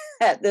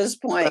at this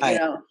point. Right.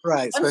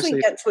 Right. Once we Especially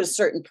if, get to a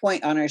certain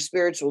point on our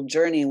spiritual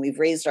journey and we've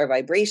raised our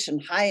vibration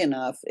high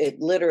enough, it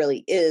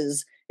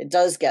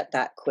does get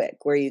that quick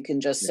where you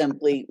can just yeah.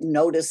 simply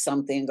notice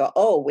something and go,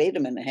 oh, wait a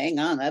minute, hang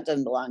on, that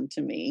doesn't belong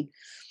to me.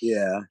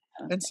 Yeah.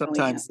 And And we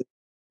have,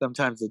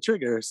 sometimes the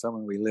trigger is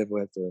someone we live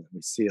with or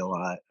we see a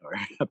lot or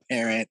a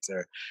parent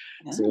or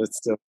so yeah, it's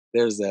still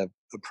there's a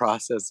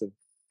process of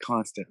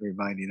constant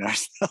reminding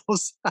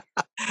ourselves.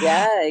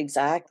 yeah,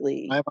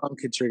 exactly. My mom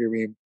could trigger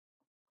me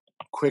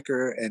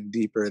quicker and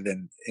deeper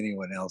than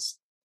anyone else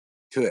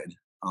could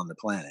on the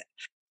planet.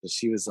 But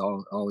she was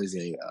always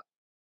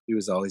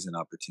an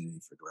opportunity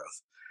for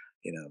growth,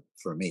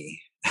 for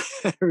me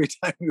every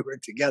time we were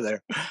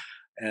together.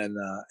 And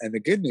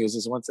the good news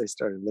is once I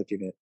started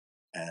looking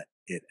at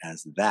it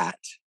as that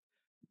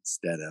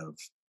instead of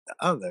the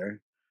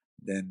other,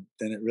 then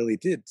it really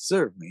did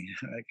serve me.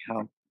 Like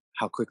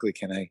how quickly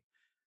can I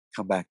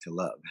come back to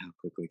love? How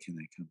quickly can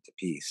I come to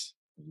peace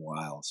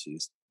while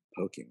she's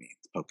poking me,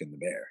 poking the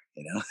bear?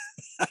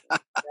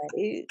 Right.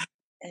 Which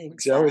I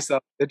Exactly. always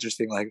thought was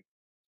interesting. Like,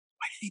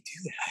 why did he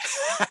do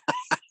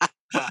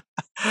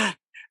that?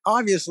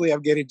 Obviously,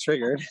 I'm getting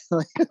triggered.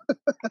 Right.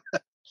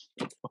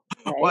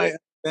 Why?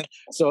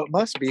 So it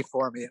must be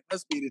for me. It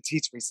must be to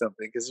teach me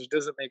something because it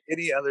doesn't make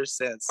any other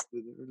sense. That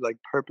it would, like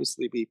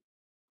purposely be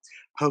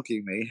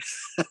poking me.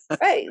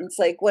 Right. It's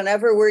like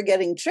whenever we're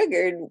getting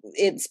triggered,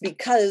 it's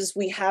because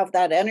we have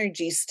that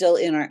energy still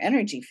in our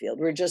energy field.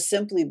 We're just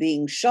simply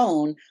being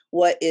shown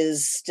what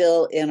is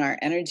still in our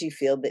energy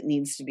field that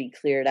needs to be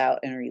cleared out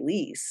and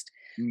released.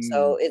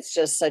 So Mm, it's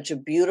just such a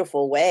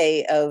beautiful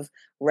way of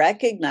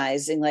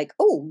recognizing, like,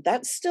 oh,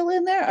 that's still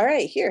in there. All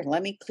right, here,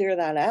 let me clear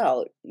that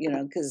out,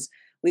 because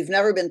we've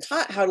never been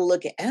taught how to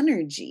look at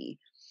energy.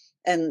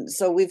 And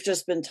so we've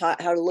just been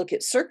taught how to look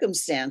at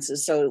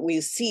circumstances. So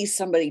we see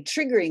somebody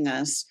triggering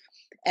us.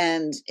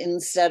 And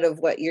instead of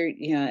what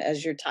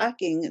as you're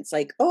talking, it's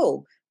like,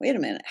 oh, wait a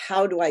minute,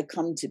 how do I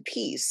come to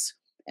peace?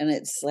 And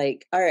it's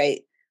like, all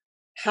right,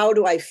 how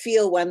do I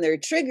feel when they're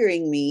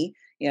triggering me?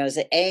 Is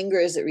it anger?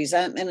 Is it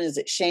resentment? Is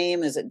it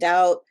shame? Is it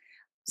doubt?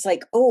 It's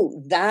like,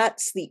 oh,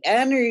 that's the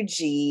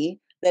energy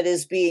that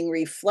is being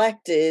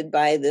reflected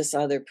by this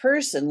other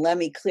person. Let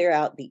me clear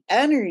out the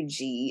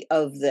energy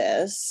of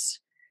this,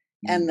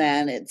 and Mm,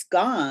 then it's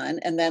gone.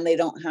 And then they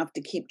don't have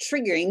to keep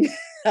triggering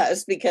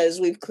us because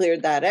we've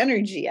cleared that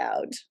energy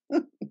out.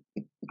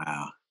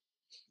 wow.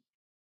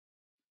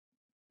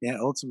 Yeah,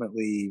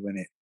 ultimately, when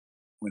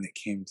it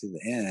came to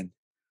the end,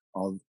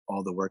 all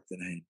the work that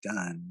I had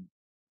done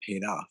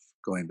paid off.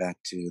 Going back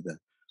to the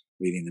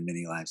reading the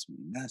Many Lives,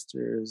 Many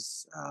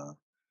Masters,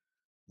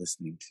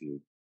 listening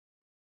to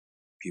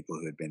people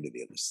who had been to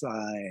the other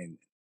side,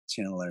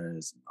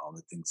 channelers, and all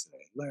the things that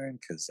I learned.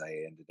 Because I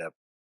ended up,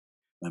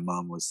 my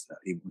mom was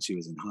even when she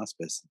was in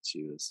hospice and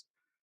she was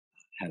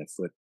had a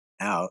foot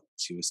out,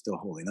 she was still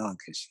holding on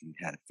because she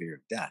had a fear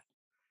of death.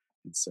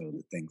 And so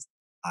the things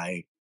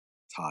I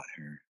taught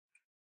her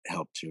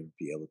helped her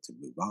be able to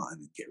move on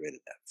and get rid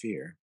of that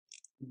fear.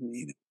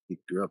 Mhm. He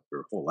grew up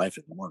her whole life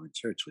in the Mormon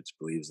church, which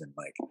believes in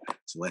like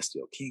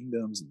celestial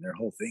kingdoms, and their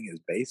whole thing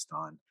is based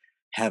on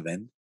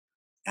heaven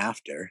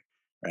after,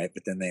 right?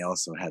 But then they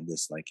also had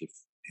this like if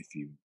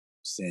you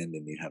sinned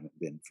and you haven't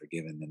been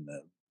forgiven in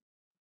the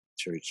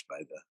church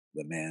by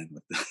the man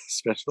with the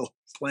special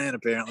plan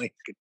apparently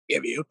could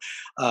give you,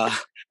 uh,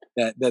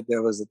 that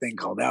there was a thing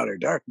called outer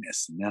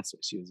darkness, and that's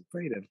what she was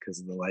afraid of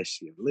because of the life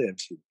she had lived.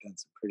 She'd done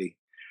some pretty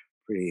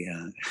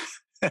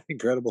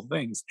incredible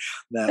things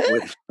that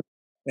would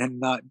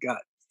and not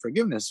got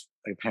forgiveness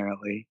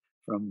apparently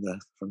from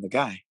the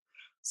guy.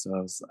 So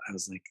I was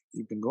like,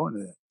 you've been going to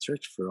that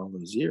church for all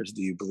those years.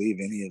 Do you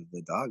believe any of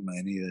the dogma,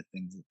 any of the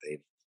things that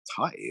they've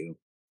taught you?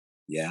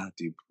 Yeah.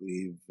 Do you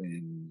believe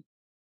in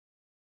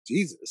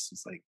Jesus?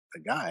 It's like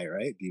the guy,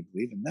 right? Do you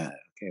believe in that?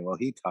 Okay, well,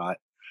 he taught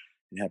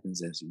it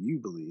happens as you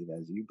believe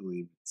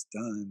it's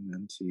done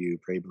unto you.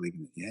 Pray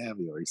believing that you have,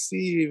 you'll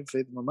receive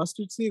faith of a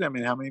mustard seed. I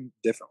mean, how many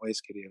different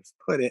ways could he have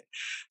put it?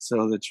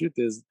 So the truth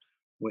is,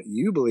 what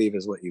you believe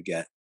is what you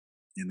get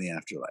in the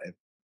afterlife.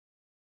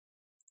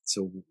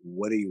 So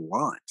what do you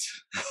want?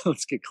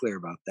 Let's get clear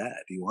about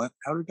that. Do you want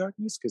outer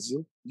darkness? Because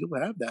you'll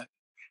have that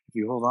if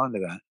you hold on to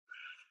that.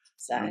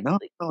 No,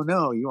 Exactly. no,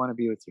 no. You want to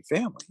be with your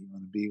family. You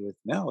want to be with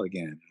Mel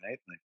again, right?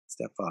 Like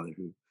stepfather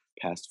who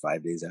passed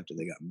 5 days after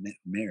they got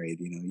married.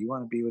 You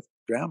want to be with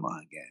grandma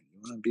again.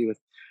 You want to be with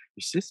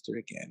your sister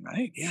again,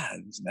 right? Yeah,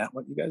 isn't that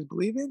what you guys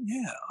believe in?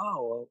 Yeah.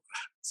 Oh, well,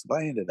 let's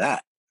buy into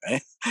that,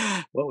 right?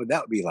 What would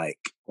that be like?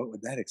 What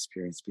would that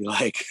experience be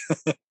like?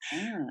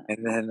 Ah,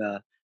 And then,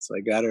 so I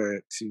got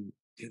her to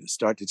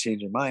start to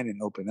change her mind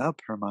and open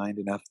up her mind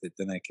enough that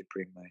then I could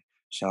bring my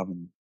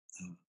shaman,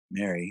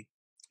 Mary,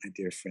 my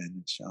dear friend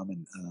and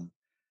shaman,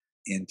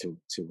 in to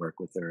work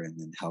with her and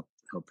then help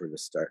her to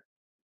start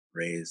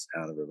raise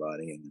out of her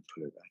body and then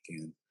put her back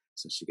in.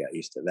 So she got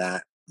used to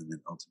that, and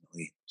then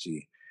ultimately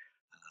she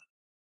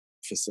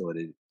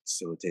facilitated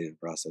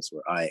a process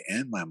where I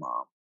and my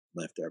mom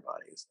left our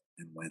bodies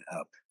and went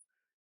up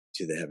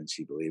to the heaven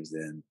she believes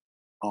in,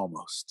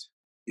 almost,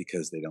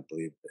 because they don't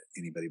believe that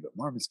anybody but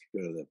Mormons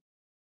could go to the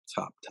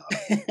top.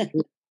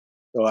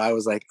 So I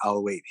was like,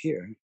 I'll wait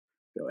here.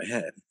 Go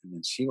ahead. And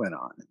then she went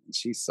on and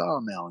she saw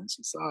Mel and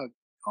she saw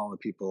all the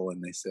people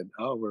and they said,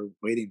 oh, we're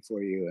waiting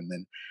for you. And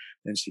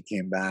then she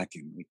came back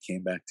and we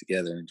came back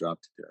together and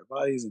dropped into our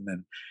bodies. And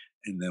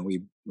then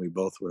we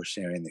both were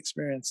sharing the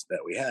experience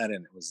that we had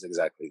and it was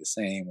exactly the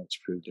same,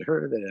 which proved to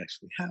her that it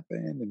actually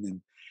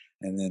happened.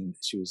 And then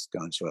she was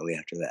gone shortly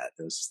after that.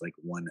 There was just like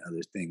one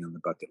other thing on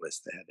the bucket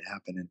list that had to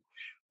happen. And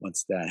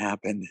once that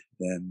happened,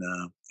 then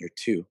or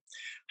two.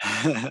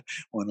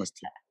 One was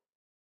to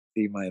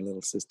see my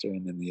little sister,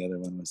 and then the other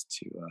one was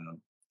to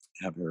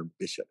have her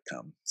bishop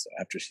come. So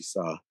after she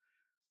saw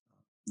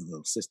the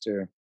little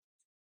sister,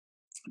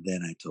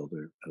 then I told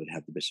her I would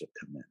have the bishop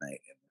come that night,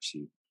 and if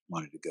she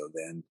wanted to go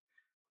then,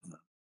 uh,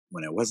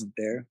 when I wasn't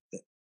there,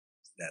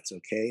 that's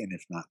okay. And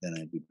if not, then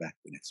I'd be back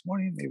the next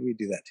morning. Maybe we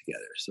do that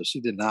together. So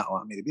she did not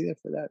want me to be there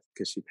for that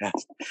because she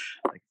passed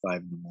like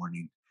 5 in the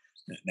morning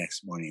that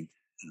next morning.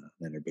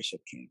 Then her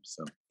bishop came.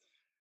 So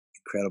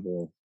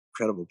incredible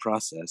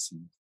process,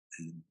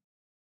 and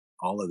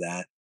all of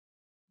that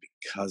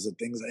because of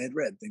things I had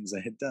read, things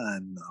I had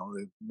done, all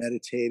the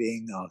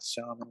meditating, all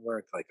shaman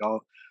work, like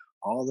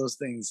all those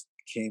things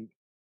came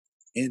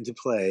into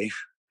play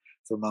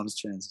for mom's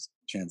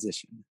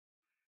transition.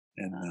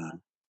 And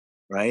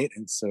right.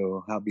 And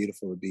so how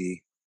beautiful it would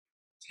be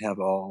to have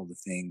all the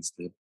things,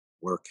 the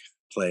work,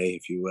 play,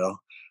 if you will,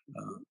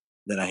 uh,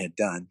 that I had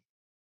done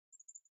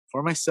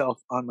for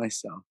myself, on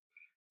myself,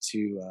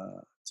 to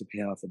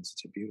pay off in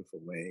such a beautiful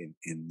way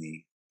in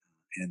the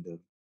end of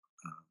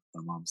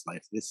my mom's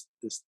life. This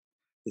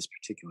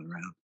particular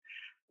round.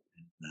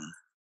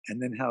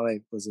 And then how I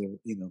was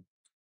able,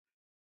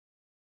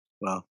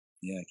 well,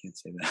 Yeah, I can't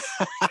say that.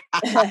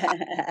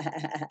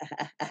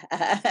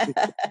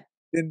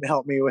 Didn't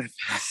help me with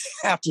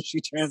after she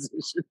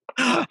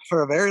transitioned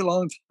for a very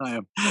long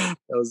time. That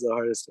was the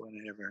hardest one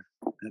I ever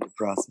had to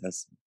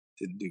process.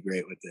 Didn't do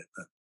great with it,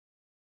 but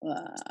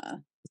Uh,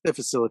 it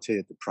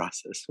facilitated the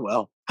process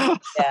well.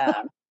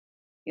 yeah.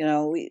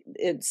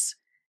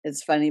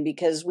 It's funny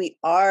because we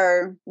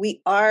are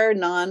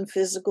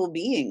non-physical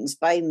beings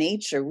by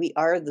nature. We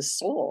are the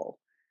soul.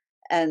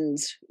 And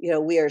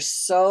we are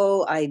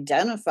so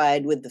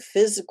identified with the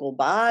physical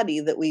body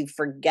that we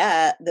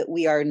forget that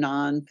we are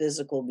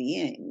non-physical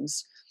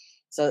beings.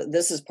 So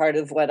this is part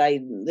of what I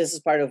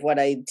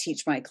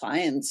teach my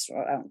clients.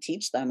 Or I don't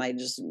teach them, I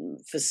just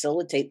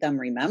facilitate them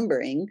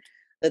remembering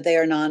that they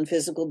are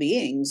non-physical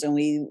beings, and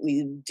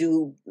we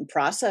do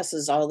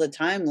processes all the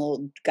time,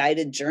 little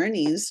guided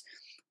journeys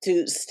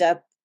to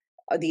step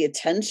the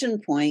attention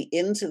point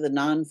into the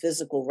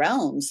non-physical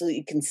realm so that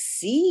you can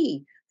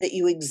see that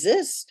you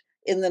exist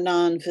in the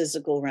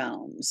non-physical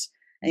realms,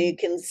 and you Mm,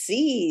 can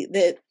see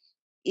that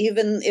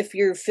even if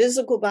your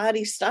physical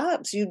body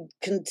stops, you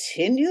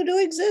continue to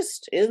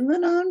exist in the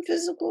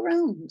non-physical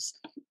realms.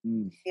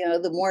 mm,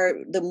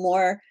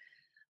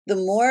 The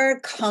more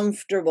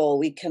comfortable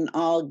we can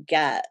all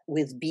get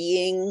with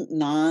being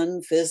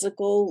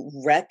non-physical,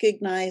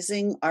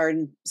 recognizing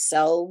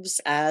ourselves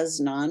as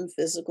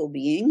non-physical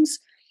beings,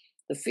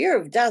 the fear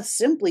of death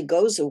simply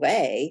goes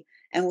away,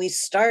 and we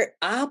start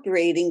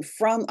operating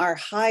from our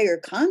higher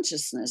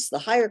consciousness. The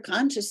higher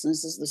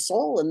consciousness is the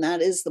soul, and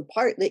that is the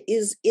part that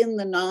is in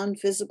the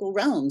non-physical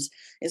realms.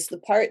 It's the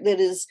part that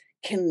is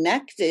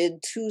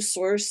connected to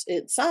source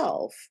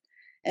itself.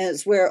 And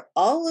it's where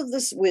all of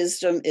this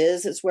wisdom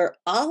is, it's where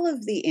all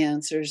of the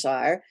answers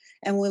are.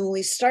 And when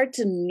we start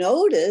to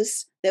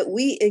notice that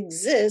we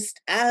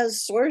exist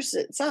as source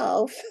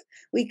itself,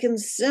 we can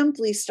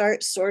simply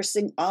start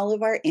sourcing all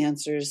of our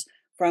answers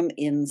from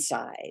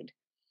inside,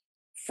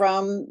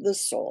 from the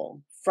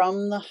soul,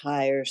 from the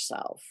higher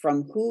self,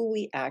 from who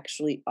we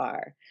actually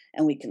are.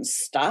 And we can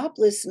stop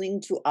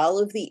listening to all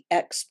of the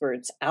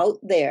experts out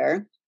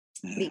there,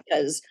 yeah.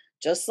 because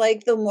just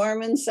like the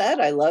Mormon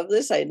said, I love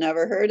this, I'd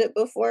never heard it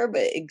before,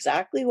 but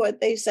exactly what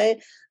they say,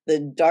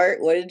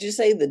 what did you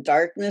say? The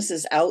darkness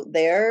is out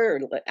there, or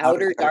the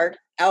Outer dark.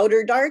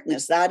 outer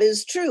darkness. That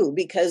is true,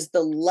 because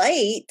the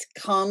light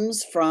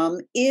comes from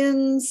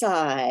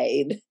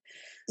inside.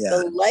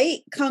 The Yeah.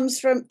 light comes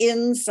from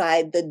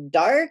inside. The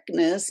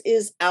darkness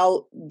is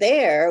out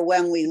there.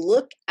 When we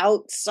look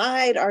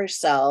outside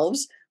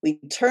ourselves, we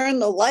turn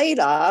the light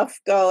off,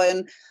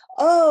 going,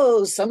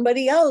 oh,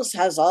 somebody else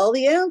has all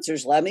the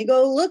answers. Let me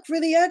go look for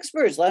the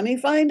experts. Let me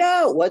find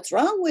out what's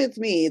wrong with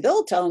me.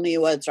 They'll tell me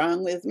what's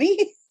wrong with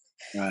me.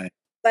 Right.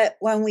 But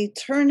when we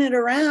turn it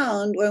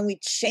around, when we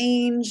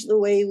change the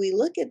way we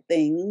look at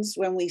things,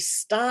 when we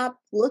stop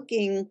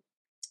looking,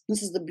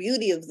 this is the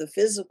beauty of the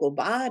physical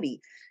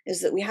body,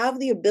 is that we have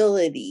the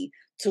ability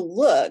to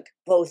look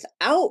both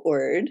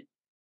outward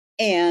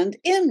and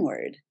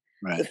inward.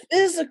 The Right.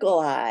 physical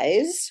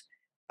eyes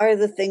are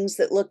the things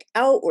that look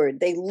outward.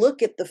 They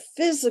look at the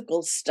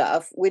physical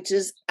stuff, which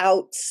is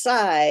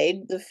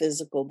outside the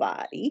physical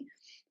body.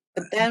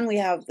 But Right. then we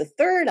have the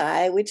third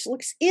eye, which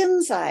looks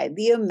inside.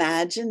 The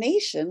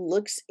imagination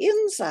looks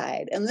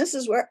inside. And this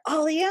is where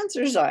all the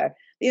answers are.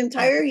 The Right.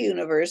 entire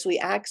universe, we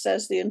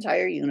access the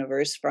entire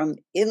universe from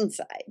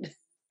inside.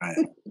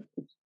 Right.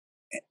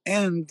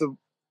 And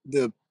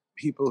the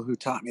people who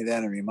taught me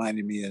that and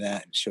reminded me of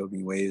that and showed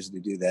me ways to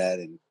do that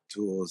and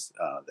tools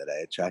that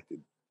I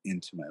attracted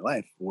into my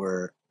life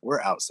were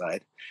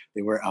outside.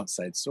 They were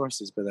outside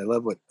sources. But I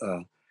love what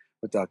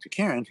Dr.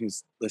 Karen,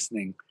 who's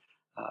listening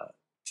uh,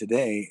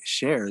 today,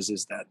 shares,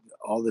 is that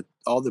all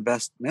the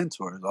best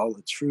mentors, all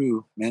the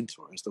true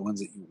mentors, the ones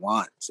that you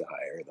want to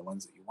hire, the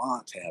ones that you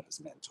want to have as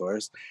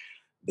mentors,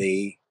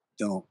 they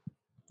don't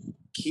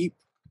keep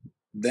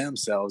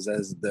themselves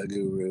as the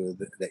guru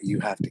that you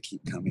have to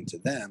keep coming to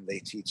them. They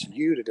teach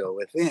you to go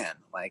within,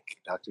 like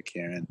Dr.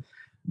 Karen,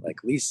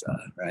 like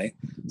Lisa, right?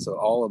 So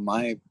all of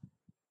my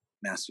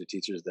master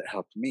teachers that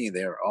helped me,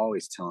 they were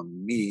always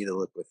telling me to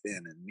look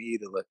within and me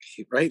to look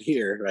right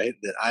here, right?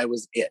 That I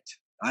was it.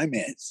 I'm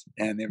it,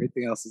 and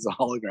everything else is a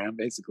hologram,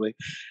 basically.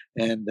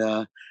 And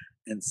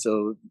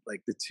so,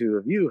 like, the two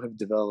of you have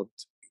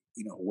developed,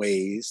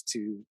 ways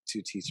to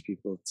teach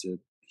people to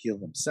heal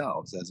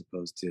themselves, as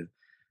opposed to,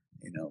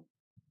 you know,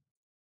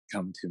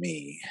 come to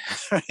me,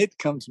 right?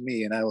 Come to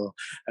me, and I will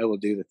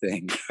do the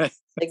thing right,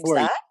 for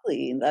you.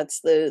 Exactly. That's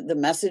the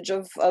message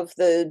of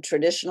the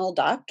traditional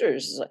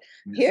doctors. Is like,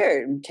 Yeah.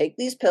 here, take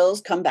these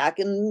pills, come back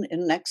in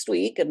next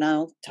week, and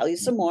I'll tell you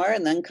some Mhm. more,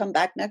 and then come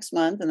back next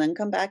month, and then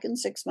come back in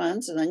 6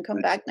 months, and then come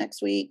Right. back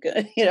next week.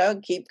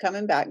 Keep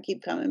coming back,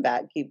 keep coming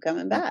back, keep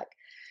coming Yep. back.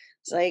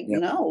 It's like, Yep.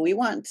 no, we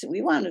want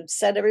to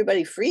set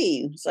everybody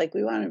free. It's like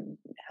we want to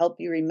help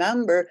you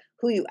remember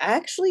who you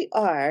actually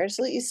are,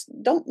 so that you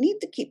don't need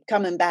to keep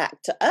coming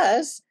back to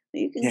us.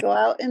 You can Yeah. go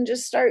out and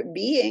just start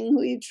being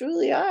who you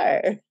truly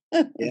are.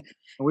 Yeah.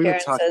 We were Karen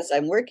talking. says,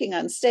 I'm working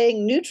on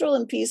staying neutral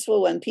and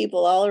peaceful when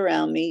people all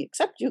around me,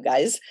 except you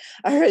guys,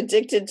 are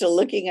addicted to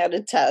looking at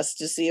a test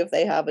to see if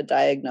they have a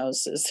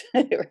diagnosis.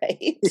 Right?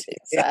 Yeah.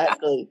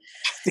 Exactly.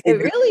 They It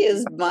do. really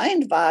is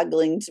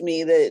mind-boggling to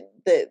me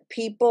that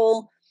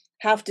people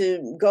have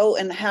to go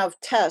and have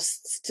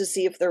tests to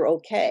see if they're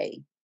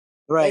okay.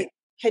 Right. Like,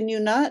 can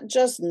you not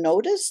just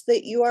notice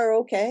that you are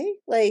okay?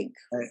 Right.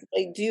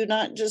 Do you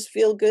not just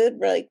feel good,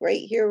 like right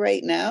here,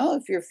 right now?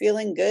 If you're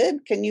feeling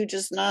good, can you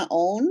just not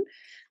own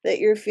that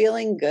you're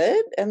feeling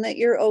good and that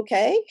you're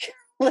okay?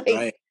 Like,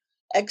 Right.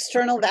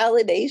 external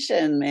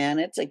validation, man,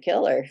 it's a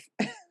killer.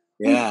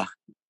 Yeah.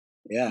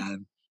 Yeah.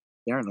 And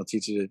Karen will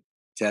teach you to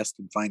test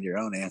and find your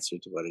own answer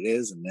to what it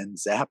is, and then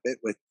zap it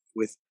with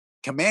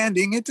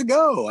commanding it to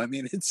go. I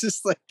mean, it's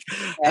just like,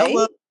 Right?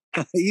 hello,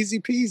 easy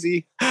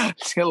peasy.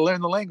 Just gotta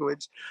learn the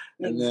language,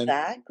 and then and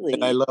I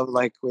Exactly. love,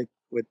 like,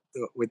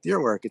 with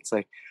your work, it's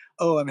like,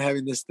 oh, I'm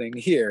having this thing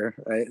here,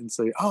 right? And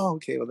so, oh,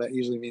 okay, well, that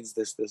usually means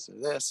this, this, or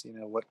this. You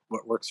know,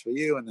 what works for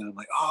you? And then I'm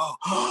like,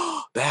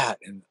 oh, that,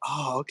 and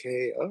oh,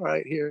 okay, all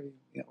right, here,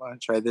 you want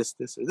to try this,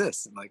 this, or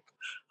this, and like,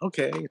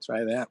 okay,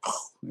 try that.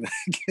 I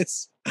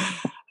guess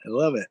I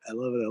love it. I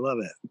love it. I love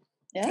it.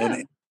 And Yeah.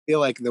 I feel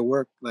like the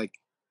work,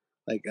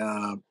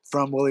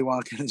 from Willy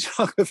Wonka and the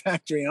Chocolate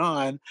Factory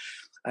on,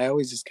 I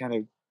always just kind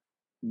of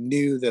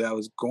knew that I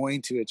was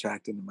going to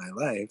attract into my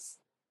life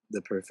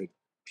the perfect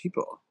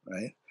people,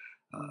 right?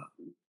 Uh,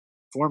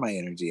 for my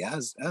energy,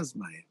 as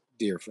my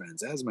dear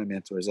friends, as my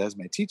mentors, as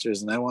my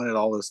teachers, and I wanted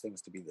all those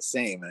things to be the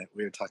same. And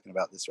we were talking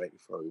about this right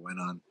before we went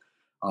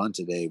on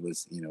today.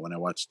 Was, when I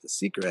watched The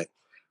Secret,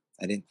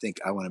 I didn't think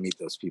I want to meet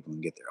those people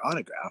and get their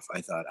autograph. I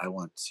thought I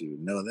want to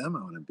know them.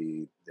 I want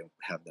to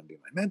have them be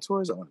my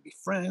mentors. I want to be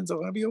friends. I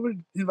want to be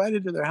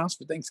invited to their house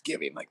for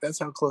Thanksgiving. Like, that's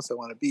how close I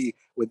want to be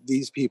with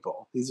these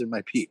people. These are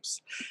my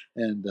peeps,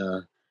 and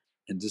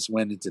just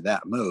went into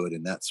that mode,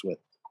 and that's what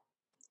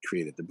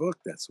created the book.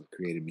 That's what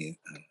created me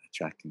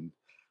attracting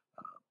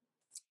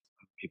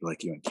people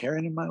like you and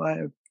Karen in my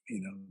life.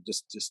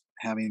 Just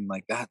having,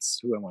 like, that's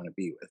who I want to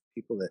be with,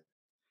 people that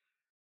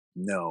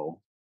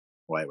know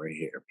why we're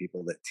here,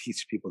 people that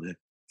teach people to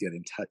get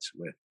in touch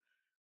with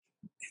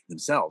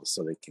themselves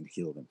so they can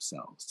heal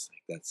themselves.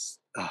 Like, that's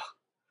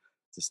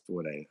just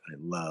what I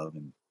love,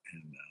 and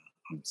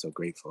I'm so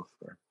grateful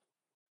for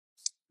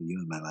you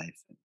in my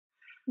life.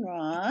 And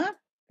Aw,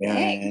 Karen.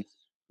 thanks.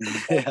 I'm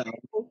so Yeah.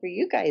 grateful for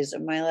you guys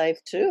in my life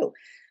too.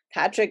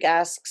 Patrick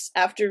asks,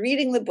 after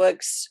reading the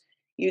books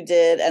you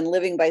did and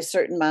living by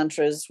certain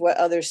mantras, what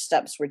other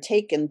steps were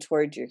taken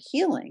toward your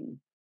healing?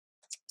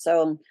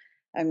 So,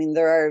 I mean,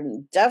 there are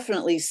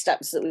definitely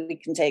steps that we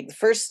can take.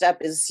 First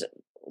step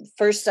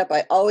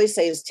I always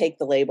say is take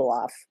the label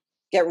off.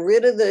 Get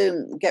rid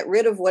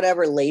of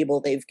whatever label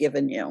they've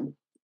given you.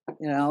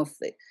 If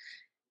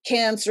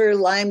cancer,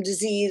 Lyme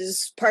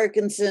disease,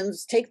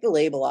 Parkinson's, take the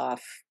label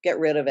off, get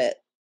rid of it.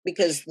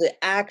 Because the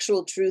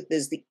actual truth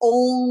is the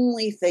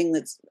only thing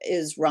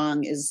is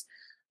wrong is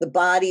the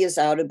body is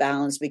out of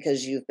balance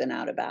because you've been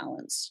out of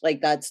balance.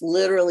 Like, that's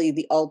literally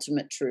the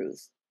ultimate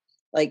truth.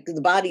 Like,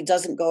 the body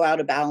doesn't go out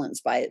of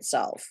balance by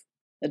itself.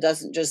 It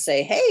doesn't just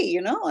say, hey,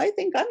 I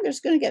think I'm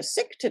just going to get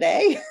sick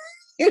today.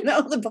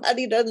 The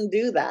body doesn't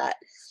do that.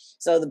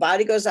 So the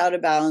body goes out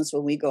of balance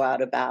when we go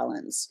out of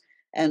balance.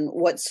 And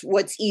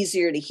what's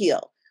easier to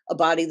heal? A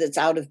body that's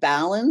out of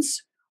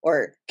balance,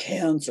 or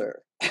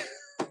cancer,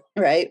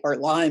 right? Or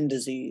Lyme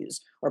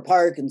disease or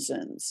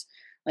Parkinson's.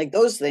 Like,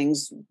 those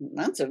things,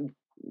 that's a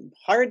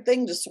hard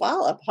thing to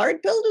swallow, a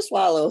hard pill to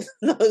swallow,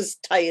 those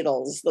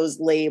titles, those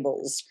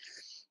labels,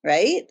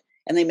 right?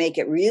 And they make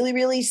it really,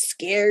 really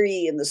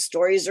scary. And the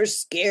stories are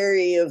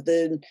scary of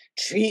the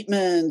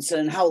treatments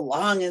and how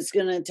long it's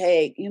going to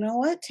take. You know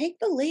what? Take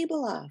the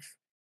label off,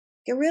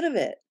 get rid of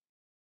it,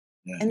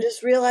 Yeah. and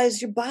just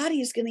realize your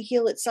body is going to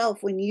heal itself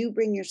when you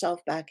bring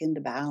yourself back into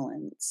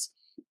balance.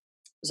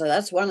 So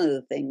that's one of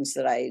the things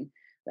that I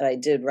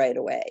did right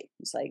away.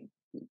 It's like,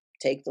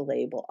 take the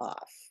label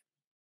off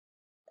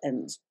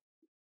and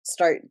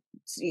start.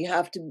 You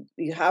have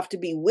to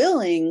be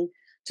willing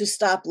to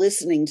stop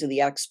listening to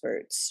the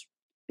experts,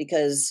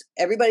 because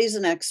everybody's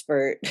an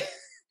expert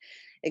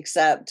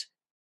except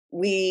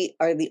we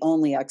are the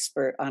only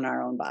expert on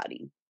our own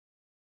body. Mm.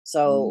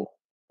 So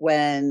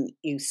when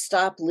you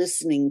stop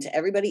listening to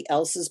everybody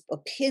else's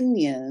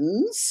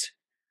opinions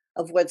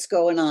of what's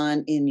going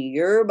on in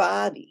your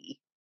body,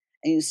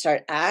 and you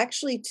start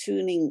actually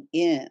tuning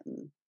in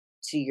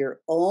to your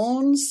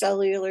own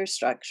cellular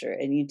structure,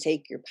 and you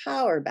take your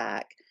power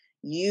back,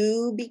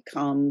 you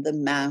become the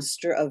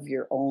master of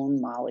your own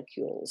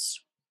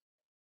molecules.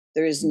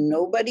 There is Mm.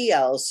 nobody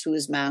else who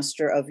is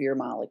master of your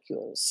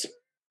molecules.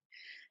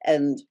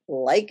 And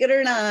like it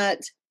or not,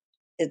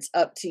 it's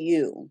up to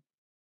you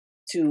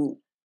to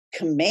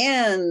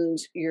command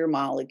your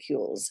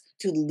molecules,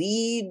 to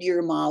lead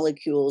your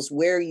molecules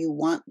where you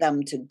want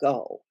them to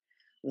go.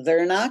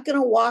 They're not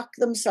going to walk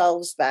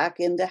themselves back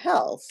into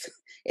health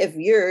if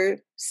you're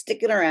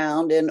sticking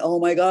around and, oh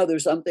my God,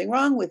 there's something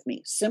wrong with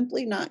me.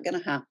 Simply not going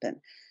to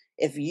happen.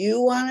 If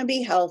you want to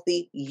be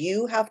healthy,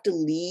 you have to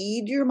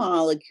lead your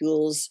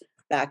molecules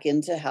back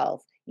into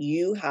health.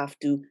 You have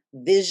to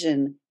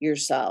vision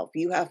yourself.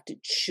 You have to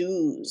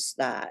choose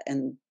that.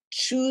 And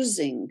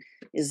choosing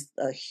is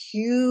a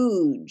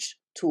huge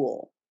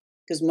tool,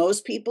 because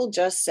most people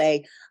just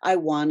say, I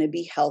want to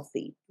be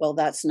healthy. Well,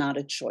 that's not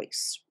a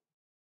choice.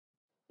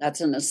 That's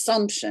an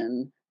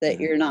assumption that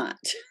you're not.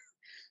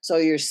 So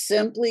you're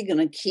simply going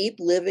to keep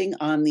living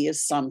on the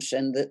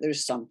assumption that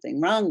there's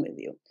something wrong with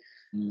you.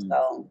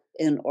 So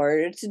in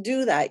order to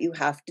do that, you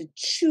have to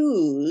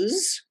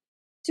choose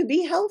to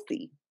be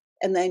healthy.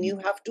 And then you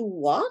have to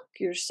walk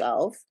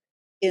yourself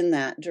in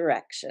that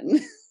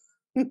direction.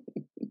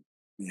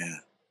 Yeah.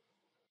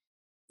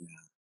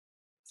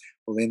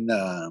 Well,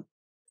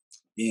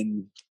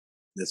 in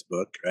this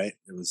book, right,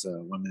 there was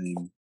a woman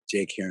named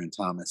J. Karen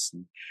Thomas,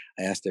 and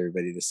I asked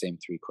everybody the same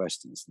three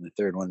questions. And the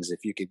third one is,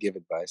 if you could give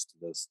advice to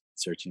those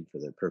searching for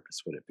their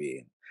purpose, would it be?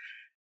 And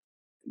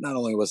not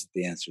only was it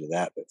the answer to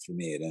that, but for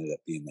me, it ended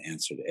up being the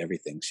answer to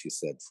everything. She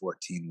said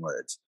 14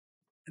 words.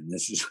 And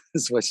this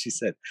is what she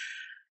said: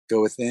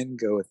 go within,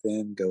 go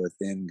within, go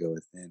within, go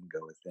within,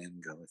 go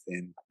within, go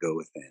within, go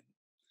within.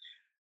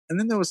 And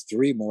then there was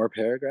 3 more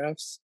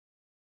paragraphs.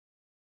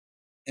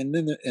 And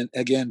then, and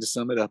again, to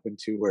sum it up in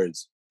 2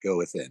 words, go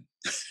within.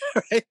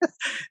 Right?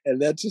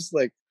 And that's just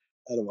like,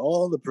 out of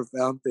all the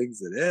profound things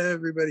that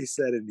everybody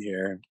said in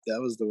here,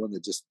 that was the one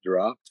that just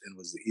dropped and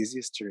was the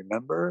easiest to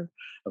remember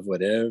of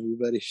what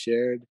everybody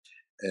shared.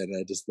 And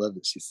I just love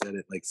that she said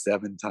it like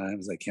 7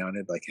 times. I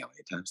counted, like, how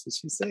many times did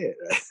she say it?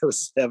 Right? It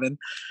was 7.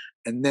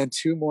 And then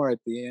 2 more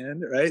at the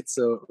end, right?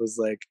 So it was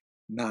like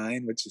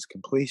 9, which is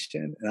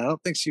completion. And I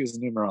don't think she was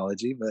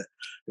numerology, but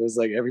it was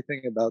like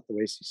everything about the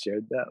way she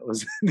shared that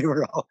was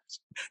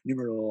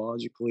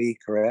numerologically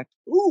correct.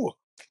 Ooh,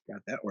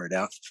 got that word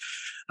out.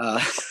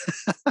 Uh,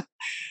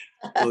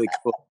 really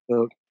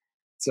cool.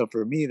 So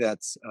for me,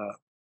 that's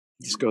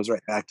just goes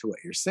right back to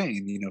what you're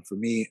saying. You know, for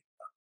me,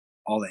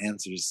 all the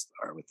answers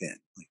are within.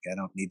 Like, I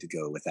don't need to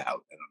go without.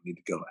 I don't need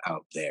to go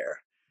out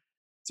there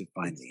to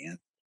find the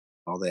answer.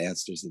 All the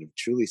answers that have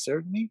truly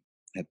served me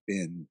have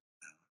been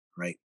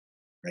right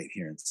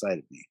here inside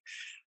of me.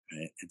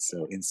 Right? And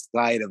so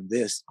inside of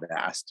this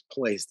vast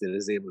place that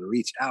is able to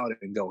reach out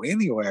and go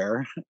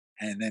anywhere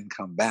and then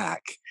come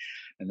back,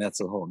 and that's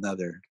a whole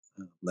nother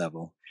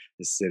level,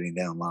 is sitting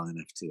down long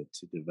enough to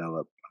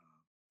develop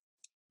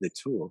the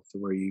tool to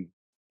where you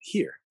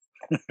hear,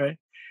 right?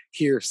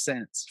 Hear,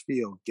 sense,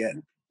 feel, get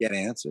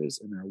answers,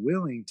 and are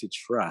willing to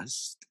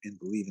trust and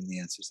believe in the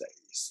answers that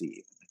you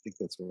receive. I think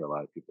that's where a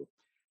lot of people,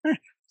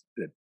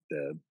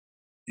 the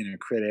inner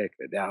critic,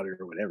 the doubter,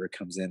 whatever,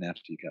 comes in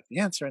after you got the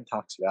answer and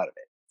talks you out of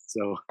it.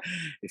 So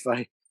if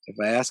I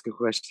ask a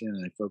question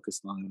and I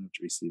focus long enough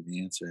to receive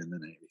the answer, and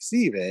then I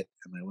receive it,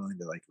 am I willing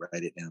to like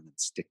write it down and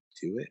stick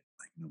to it,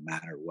 like no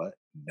matter what,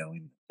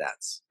 knowing that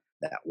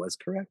was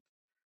correct?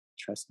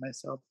 Trust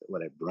myself that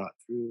what I brought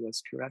through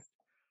was correct.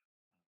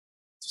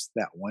 Just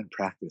that one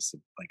practice of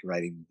like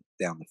writing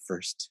down the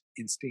first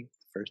instinct,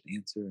 the first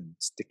answer, and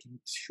sticking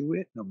to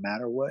it no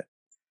matter what.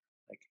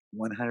 Like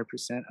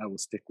 100%, I will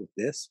stick with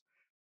this.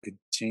 Could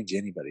change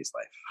anybody's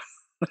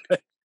life.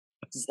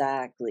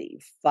 Exactly.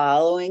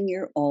 Following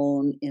your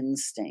own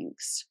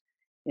instincts.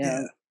 You Yeah.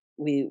 know,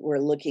 we were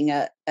looking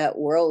at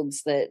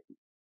worlds that,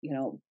 you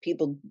know,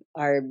 people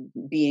are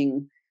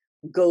being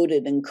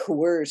goaded and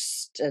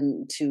coerced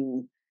and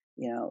to,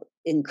 you know,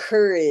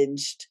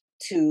 encouraged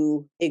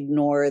to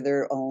ignore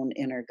their own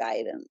inner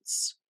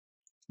guidance.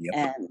 Yep.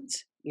 And,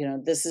 you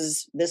know,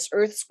 this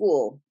earth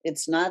school.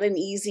 It's not an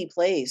easy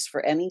place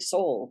for any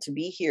soul to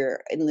be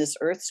here in this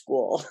earth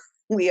school.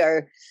 we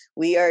are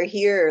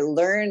here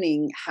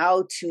learning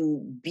how to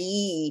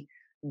be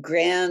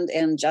grand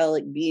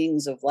angelic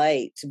beings of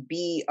light, to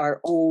be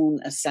our own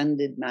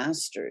ascended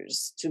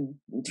masters,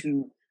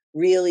 to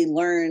really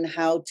learn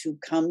how to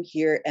come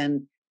here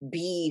and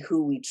be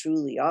who we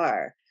truly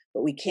are.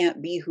 But we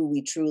can't be who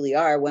we truly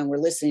are when we're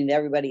listening to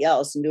everybody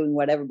else and doing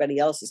what everybody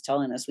else is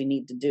telling us we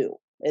need to do.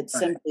 It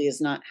simply is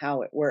not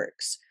how it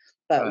works.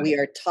 But we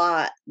are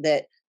taught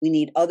that we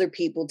need other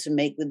people to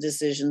make the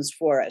decisions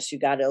for us. You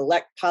got to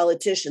elect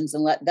politicians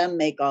and let them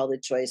make all the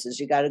choices.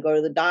 You got to go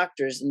to the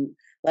doctors and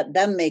let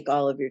them make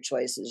all of your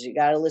choices. You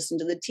got to listen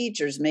to the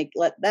teachers,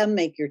 let them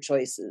make your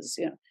choices.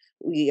 You know,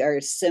 we are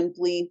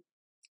simply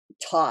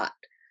taught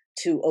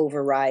to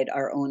override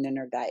our own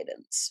inner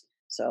guidance.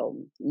 So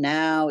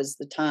now is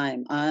the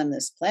time on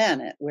this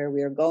planet where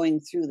we are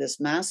going through this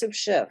massive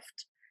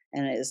shift,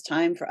 and it is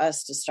time for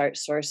us to start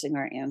sourcing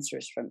our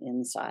answers from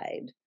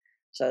inside.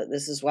 So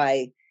this is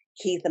why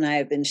Keith and I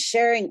have been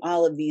sharing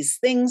all of these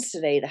things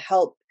today to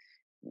help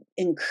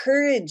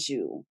encourage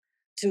you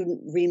to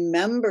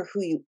remember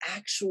who you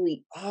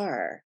actually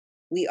are.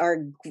 We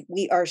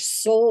are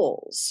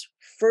souls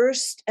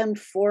first and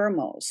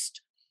foremost.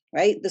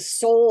 Right? The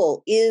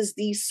soul is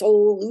the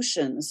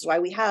SOULution. This is why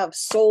we have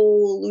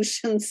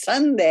SOULution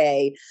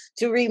Sunday,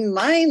 to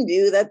remind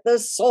you that the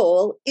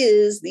soul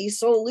is the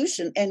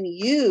SOULution and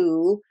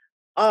you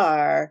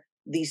are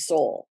the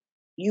soul.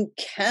 You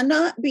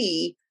cannot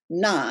be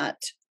not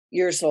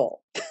your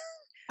soul.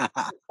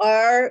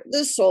 Are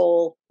the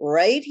soul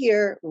right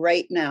here,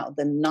 right now,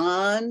 the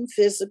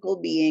non-physical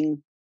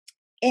being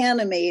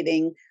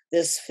animating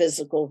this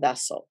physical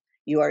vessel.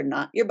 You are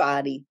not your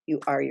body,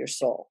 you are your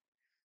soul.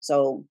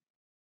 So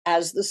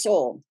as the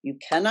soul, you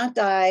cannot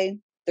die.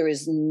 There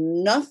is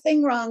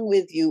nothing wrong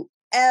with you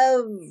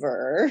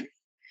ever.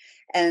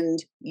 And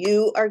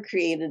you are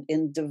created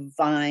in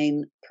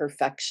divine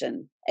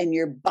perfection. And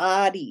your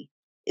body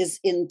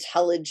is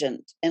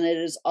intelligent, and it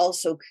is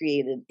also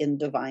created in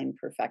divine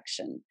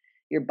perfection.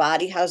 Your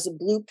body has a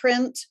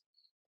blueprint.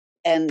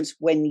 And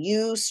when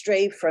you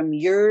stray from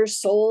your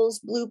soul's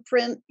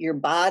blueprint, your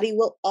body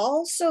will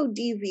also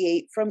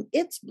deviate from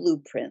its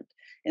blueprint.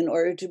 In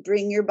order to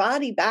bring your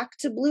body back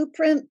to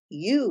blueprint,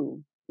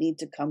 you need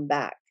to come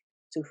back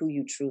to who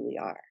you truly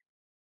are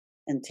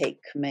and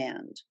take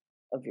command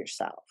of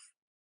yourself.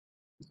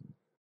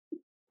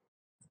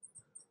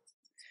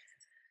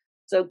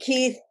 So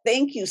Keith,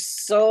 thank you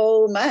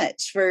so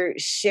much for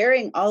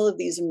sharing all of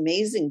these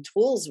amazing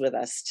tools with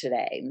us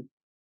today.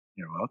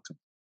 You're welcome.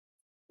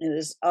 It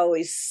is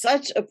always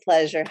such a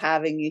pleasure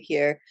having you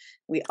here.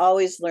 We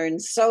always learn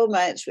so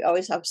much. We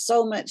always have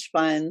so much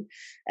fun.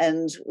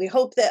 And we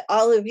hope that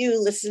all of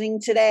you listening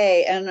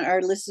today and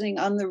are listening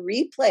on the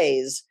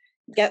replays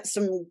get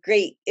some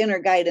great inner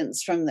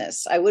guidance from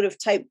this. I would have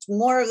typed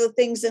more of the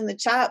things in the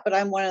chat, but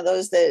I'm one of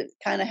those that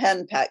kind of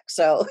henpeck.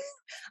 So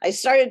I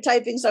started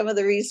typing some of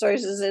the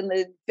resources in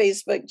the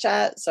Facebook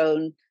chat.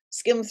 So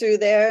skim through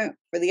there.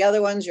 For the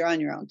other ones, you're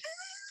on your own.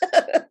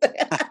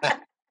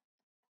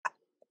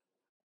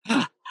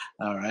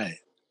 All right.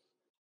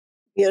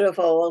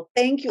 Beautiful. Well,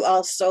 thank you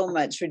all so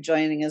much for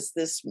joining us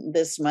this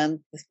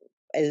month.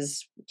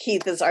 As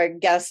Keith is our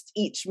guest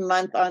each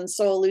month on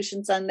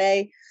SOULution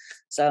Sunday.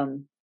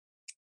 So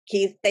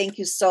Keith, thank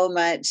you so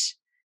much.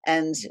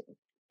 And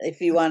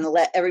if you want to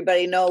let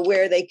everybody know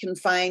where they can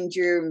find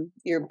your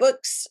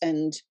books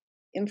and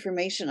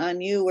information on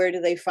you, where do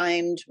they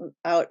find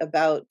out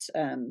about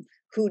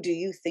who do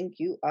you think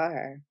you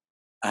are?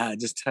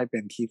 Just type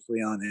in Keith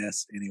Leon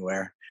S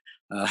anywhere.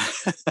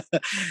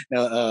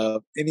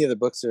 Now, any of the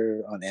books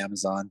are on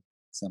Amazon.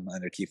 Some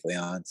under Keith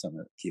Leon, some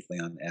at Keith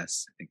Leon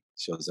S. I think it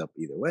shows up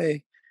either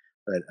way.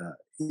 But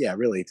yeah,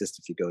 really, just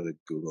if you go to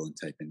Google and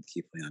type in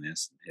Keith Leon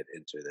S and hit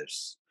enter,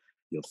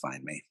 you'll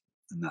find me.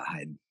 I'm not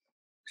hiding.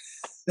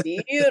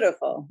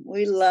 Beautiful.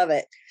 We love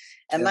it.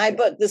 And my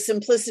book, The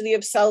Simplicity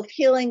of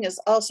Self-Healing, is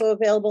also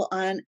available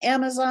on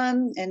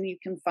Amazon, and you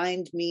can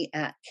find me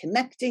at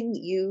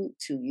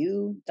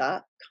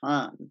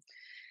connectingyoutoyou.com.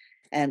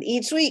 And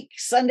each week,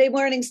 Sunday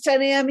mornings,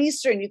 10 a.m.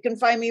 Eastern, you can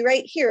find me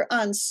right here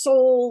on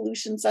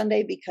SOULution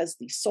Sunday, because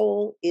the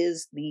soul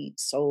is the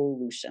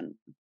SOULution.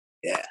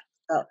 Yeah.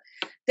 So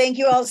thank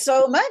you all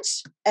so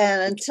much.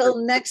 And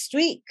until next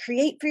week,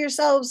 create for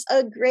yourselves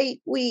a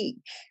great week.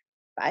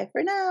 Bye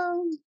for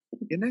now.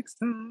 See you next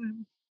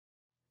time.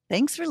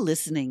 Thanks for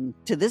listening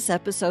to this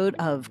episode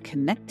of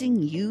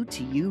Connecting You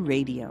to You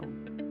Radio.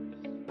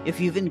 If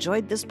you've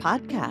enjoyed this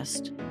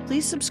podcast,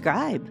 please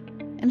subscribe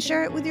and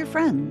share it with your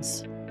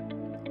friends.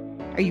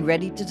 Are you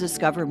ready to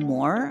discover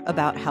more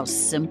about how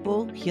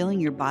simple healing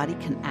your body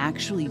can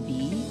actually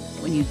be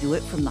when you do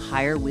it from the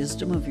higher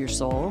wisdom of your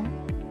soul?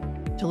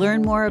 To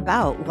learn more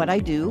about what I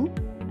do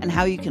and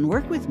how you can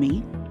work with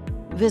me,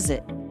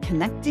 visit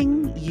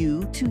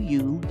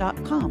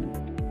connectingyoutoyou.com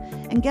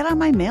and get on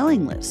my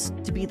mailing list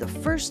to be the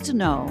first to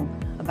know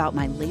about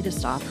my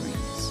latest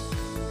offerings.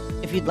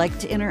 If you'd like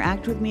to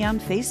interact with me on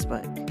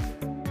Facebook,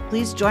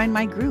 please join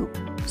my group,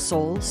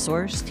 Soul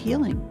Sourced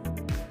Healing.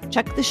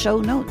 Check the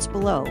show notes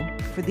below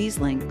for these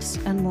links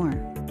and more.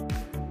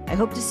 I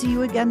hope to see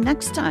you again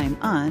next time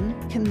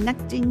on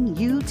Connecting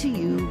You to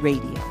You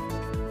Radio.